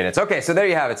 90 minutes. Okay, so there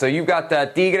you have it. So you've got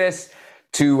Tigres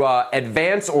to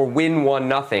advance or win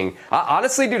 1-0.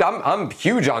 Honestly, dude, I'm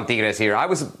huge on Tigres here. I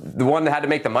was the one that had to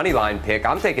make the money line pick.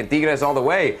 I'm taking Tigres all the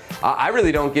way. I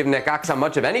really don't give Necaxa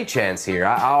much of any chance here.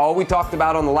 All we talked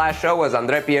about on the last show was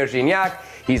André Pierre Gignac.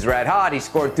 He's red hot. He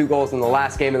scored 2 goals in the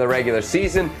last game of the regular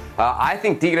season. I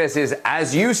think Tigres is,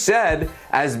 as you said,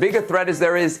 as big a threat as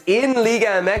there is in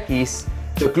Liga MX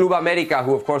to Club America,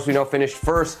 who, of course, we know finished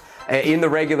first in the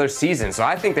regular season. So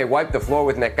I think they wiped the floor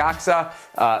with Necaxa.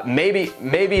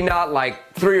 Maybe not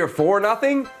like 3 or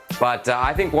 4-0, but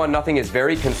I think 1-0 is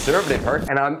very conservative, Herc.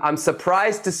 And I'm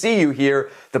surprised to see you here,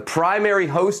 the primary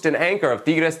host and anchor of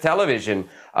Tigres Television,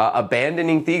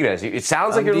 abandoning Tigres. It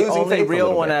sounds like you're losing faith. I'm the only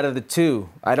real one out of the 2.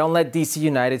 I don't let DC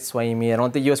United sway me. I don't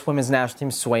let the U.S. Women's National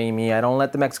Team sway me. I don't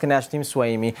let the Mexican National Team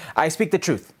sway me. I speak the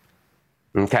truth.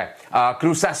 Okay.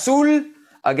 Cruz Azul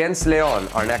against Leon,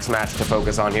 our next match to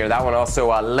focus on here. That one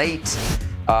also late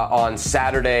on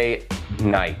Saturday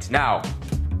night. Now,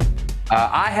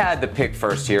 I had the pick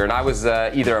first here, and I was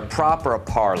either a prop or a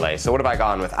parlay. So what have I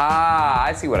gone with?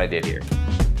 I see what I did here.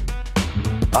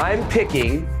 I'm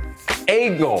picking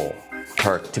a goal,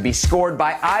 Kirk, to be scored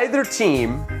by either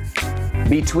team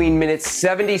between minutes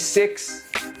 76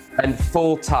 and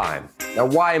full time. Now,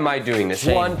 why am I doing this?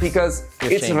 One, because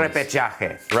it's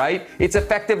repechaje, right? It's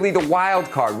effectively the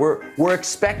wild card. We're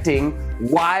expecting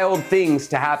wild things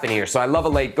to happen here, so I love a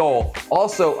late goal.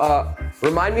 Also,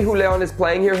 remind me who Leon is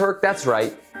playing here, Herc? That's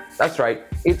right.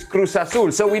 It's Cruz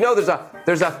Azul. So we know there's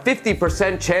a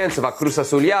 50% chance of a Cruz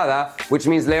Azuleada, which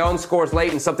means Leon scores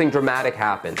late and something dramatic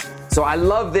happens. So I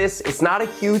love this. It's not a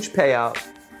huge payout.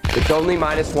 It's only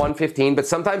minus 115, but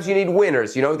sometimes you need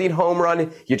winners. You don't need home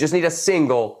run. You just need a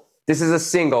single. This is a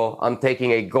single. I'm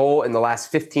taking a goal in the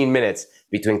last 15 minutes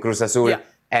between Cruz Azul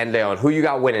and Leon. Who you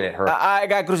got winning it, Herc? I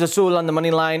got Cruz Azul on the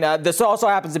money line. This also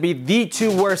happens to be the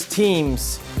 2 worst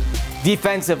teams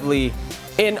defensively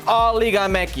in all Liga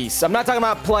MX. I'm not talking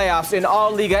about playoffs, in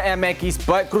all Liga MX,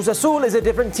 but Cruz Azul is a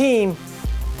different team.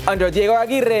 Under Diego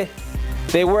Aguirre,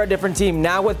 they were a different team.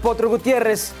 Now with Potro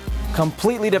Gutierrez,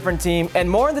 completely different team, and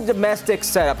more in the domestic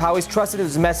setup, how he's trusted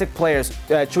his domestic players.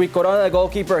 Chuy Corona, the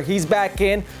goalkeeper, he's back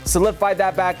in, solidified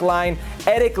that back line.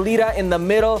 Eric Lira in the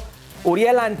middle.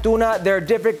 Uriel Antuna, they're a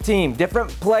different team, different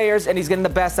players, and he's getting the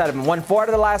best out of them. Won 4 out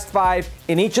of the last 5.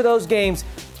 In each of those games,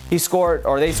 they scored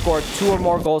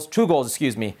 2 goals.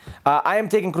 I am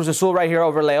taking Cruz Azul right here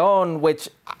over Leon, which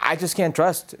I just can't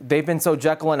trust. They've been so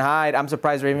Jekyll and Hyde. I'm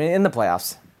surprised they're even in the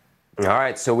playoffs. All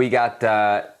right, so we got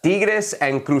Tigres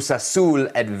and Cruz Azul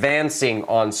advancing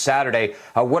on Saturday.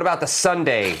 What about the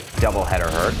Sunday doubleheader,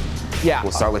 Herc? Yeah.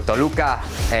 We'll start with Toluca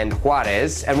and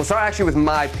Juarez, and we'll start actually with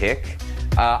my pick.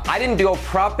 I didn't do a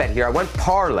prop bet here. I went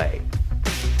parlay.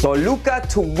 Toluca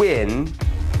to win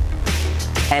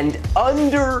and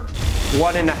under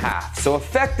 1.5. So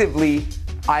effectively,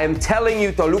 I am telling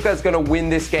you Toluca is going to win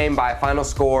this game by a final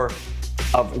score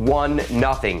of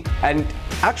 1-0. And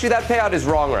actually, that payout is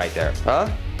wrong right there, huh?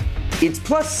 It's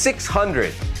plus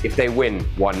 600 if they win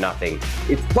 1-0.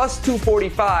 It's plus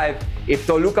 245 if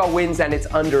Toluca wins and it's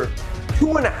under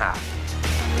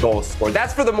 2.5 goals scored.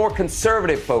 That's for the more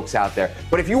conservative folks out there.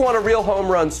 But if you want a real home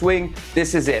run swing,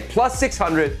 this is it. Plus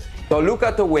 600,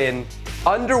 Toluca to win,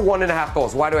 under 1.5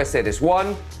 goals. Why do I say this?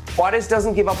 One, Juarez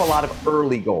doesn't give up a lot of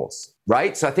early goals.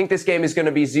 right? So I think this game is going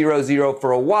to be 0-0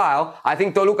 for a while. I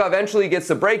think Toluca eventually gets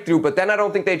the breakthrough, but then I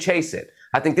don't think they chase it.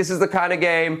 I think this is the kind of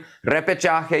game,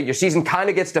 repechaje, your season kind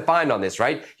of gets defined on this,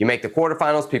 right? You make the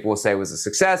quarterfinals, people will say it was a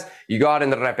success. You go out in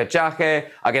the repechaje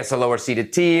against a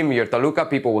lower-seeded team, your Toluca,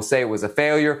 people will say it was a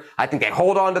failure. I think they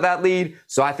hold on to that lead,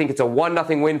 so I think it's a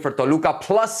 1-0 win for Toluca,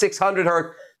 plus 600,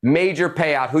 Herc. Major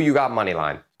payout. Who you got money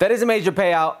line? That is a major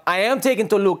payout. I am taking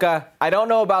Toluca. I don't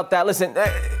know about that. Listen,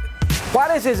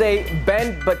 Juarez is a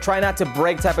bend but try not to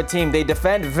break type of team. They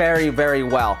defend very, very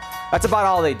well. That's about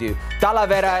all they do.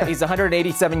 Talavera, he's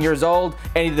 187 years old,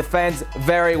 and he defends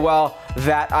very well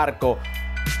that arco.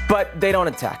 But they don't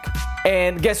attack.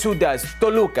 And guess who does?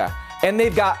 Toluca. And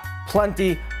they've got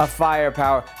plenty of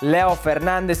firepower. Leo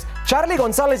Fernandez. Charlie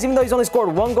Gonzalez, even though he's only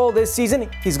scored 1 goal this season,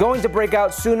 he's going to break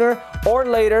out sooner or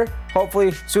later.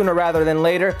 Hopefully sooner rather than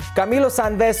later. Camilo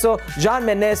Sanveso, John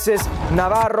Meneses,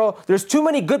 Navarro. There's too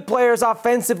many good players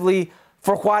offensively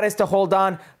for Juarez to hold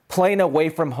on playing away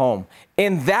from home.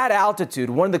 In that altitude,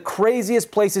 one of the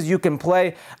craziest places you can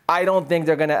play, I don't think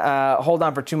they're going to hold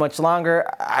on for too much longer.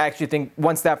 I actually think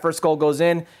once that first goal goes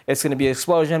in, it's going to be an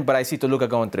explosion, but I see Toluca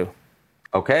going through.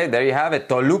 Okay, there you have it.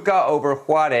 Toluca over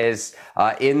Juarez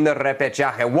in the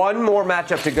repechaje. One more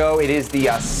matchup to go. It is the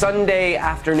Sunday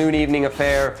afternoon evening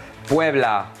affair.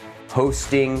 Puebla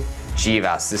hosting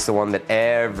Chivas. This is the one that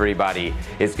everybody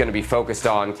is going to be focused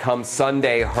on come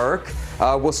Sunday, Herc.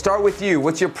 We'll start with you.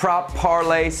 What's your prop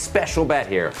parlay special bet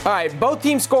here? All right, both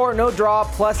teams score, no draw,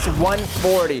 plus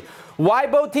 140. Why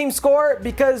both teams score?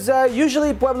 Because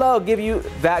usually Puebla will give you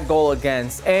that goal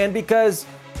against. And because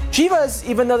Chivas,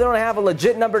 even though they don't have a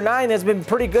legit number 9, has been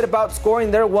pretty good about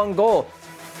scoring their 1 goal.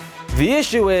 The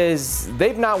issue is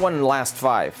they've not won in the last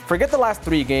 5. Forget the last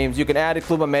 3 games. You can add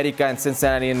Club America and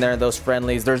Cincinnati in there, those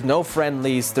friendlies. There's no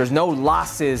friendlies. There's no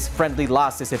losses, friendly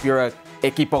losses if you're a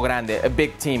equipo grande, a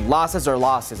big team. Losses are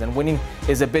losses, and winning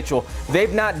is habitual.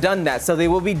 They've not done that, so they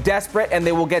will be desperate and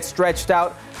they will get stretched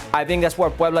out. I think that's where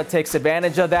Puebla takes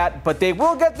advantage of that, but they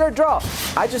will get their draw.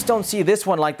 I just don't see this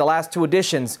one like the last 2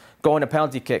 editions going to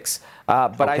penalty kicks,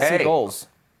 but I see goals.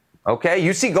 Okay,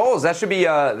 you see goals. That should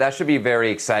be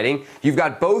very exciting. You've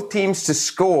got both teams to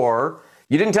score.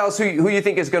 You didn't tell us who you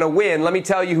think is going to win. Let me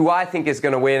tell you who I think is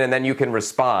going to win, and then you can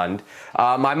respond.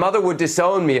 My mother would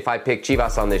disown me if I picked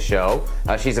Chivas on this show.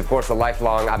 She's, of course, a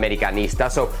lifelong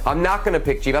Americanista, so I'm not going to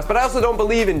pick Chivas. But I also don't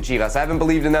believe in Chivas. I haven't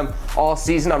believed in them all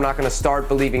season. I'm not going to start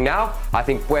believing now. I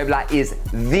think Puebla is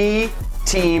the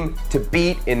team to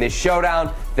beat in this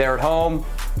showdown. They're at home.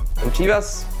 And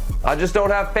Chivas, I just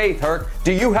don't have faith, Herc.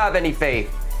 Do you have any faith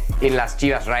in las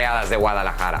Chivas Rayadas de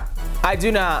Guadalajara? I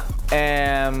do not,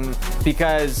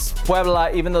 because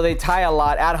Puebla, even though they tie a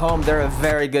lot at home, they're a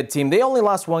very good team. They only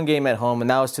lost 1 game at home, and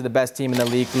that was to the best team in the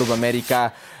league, Club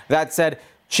America. That said,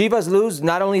 Chivas lose.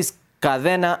 Not only is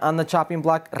Cadena on the chopping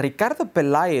block, Ricardo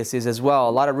Peláez is as well.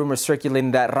 A lot of rumors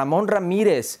circulating that Ramon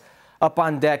Ramirez up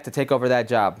on deck to take over that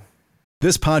job.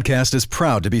 This podcast is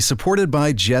proud to be supported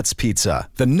by Jets Pizza,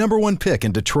 the #1 pick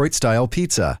in Detroit-style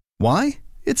pizza. Why?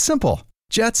 It's simple.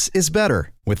 Jets is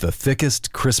better. With the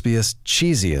thickest, crispiest,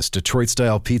 cheesiest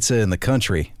Detroit-style pizza in the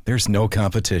country, there's no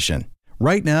competition.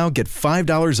 Right now, get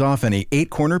 $5 off any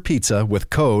 8-corner pizza with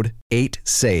code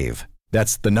 8SAVE.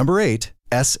 That's the number 8,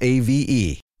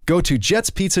 S-A-V-E. Go to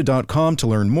jetspizza.com to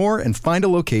learn more and find a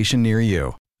location near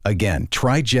you. Again,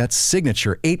 try Jet's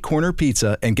signature 8-corner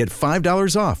pizza and get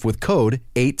 $5 off with code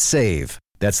 8SAVE.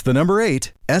 That's the number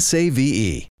 8,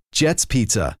 S-A-V-E. Jet's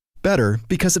Pizza. Better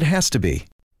because it has to be.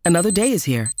 Another day is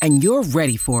here, and you're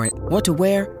ready for it. What to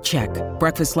wear? Check.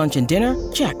 Breakfast, lunch, and dinner?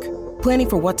 Check. Planning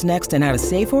for what's next and how to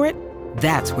save for it?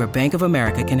 That's where Bank of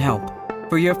America can help.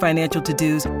 For your financial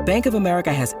to-dos, Bank of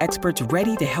America has experts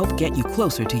ready to help get you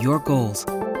closer to your goals.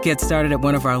 Get started at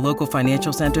one of our local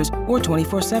financial centers or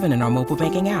 24/7 in our mobile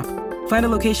banking app. Find a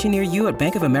location near you at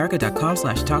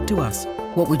bankofamerica.com/talktous.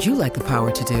 What would you like the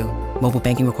power to do? Mobile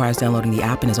banking requires downloading the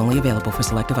app and is only available for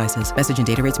select devices. Message and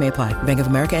data rates may apply. Bank of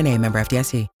America N.A., member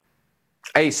FDIC.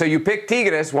 Hey, so you picked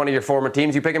Tigres, one of your former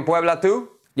teams. You picking Puebla too?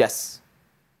 Yes.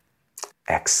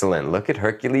 Excellent. Look at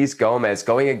Hercules Gomez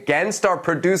going against our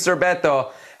producer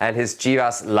Beto and his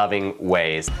Chivas-loving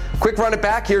ways. Quick run it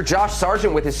back here. Josh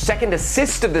Sargent with his 2nd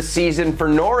assist of the season for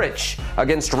Norwich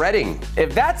against Reading.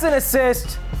 If that's an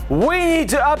assist, we need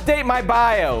to update my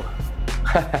bio.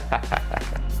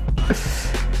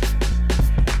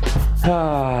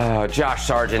 Oh, Josh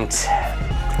Sargent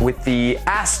with the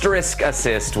asterisk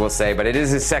assist, we'll say, but it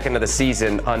is his 2nd of the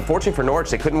season. Unfortunately for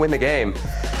Norwich, they couldn't win the game.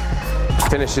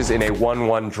 finishes in a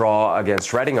 1-1 draw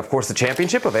against Reading. Of course, the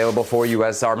championship available for you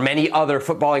as are many other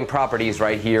footballing properties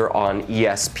right here on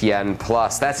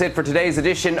ESPN+. That's it for today's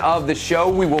edition of the show.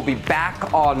 We will be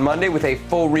back on Monday with a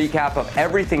full recap of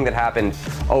everything that happened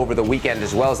over the weekend,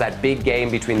 as well as that big game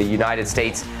between the United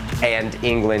States and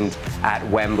England at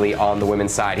Wembley on the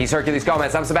women's side. He's Hercules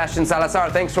Gomez. I'm Sebastian Salazar.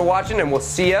 Thanks for watching, and we'll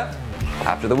see you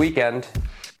after the weekend.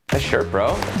 Nice shirt,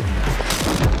 bro.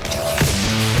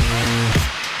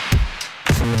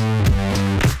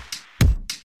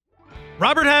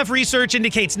 Robert Half research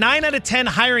indicates 9 out of 10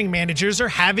 hiring managers are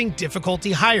having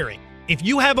difficulty hiring. If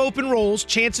you have open roles,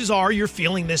 chances are you're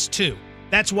feeling this too.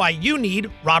 That's why you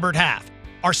need Robert Half.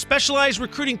 Our specialized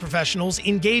recruiting professionals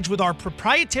engage with our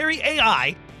proprietary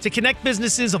AI to connect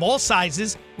businesses of all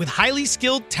sizes with highly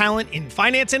skilled talent in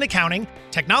finance and accounting,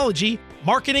 technology,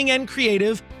 marketing and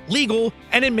creative, legal,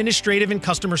 and administrative and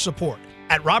customer support.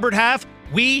 At Robert Half,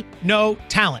 we know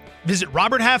talent. Visit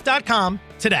roberthalf.com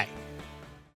today.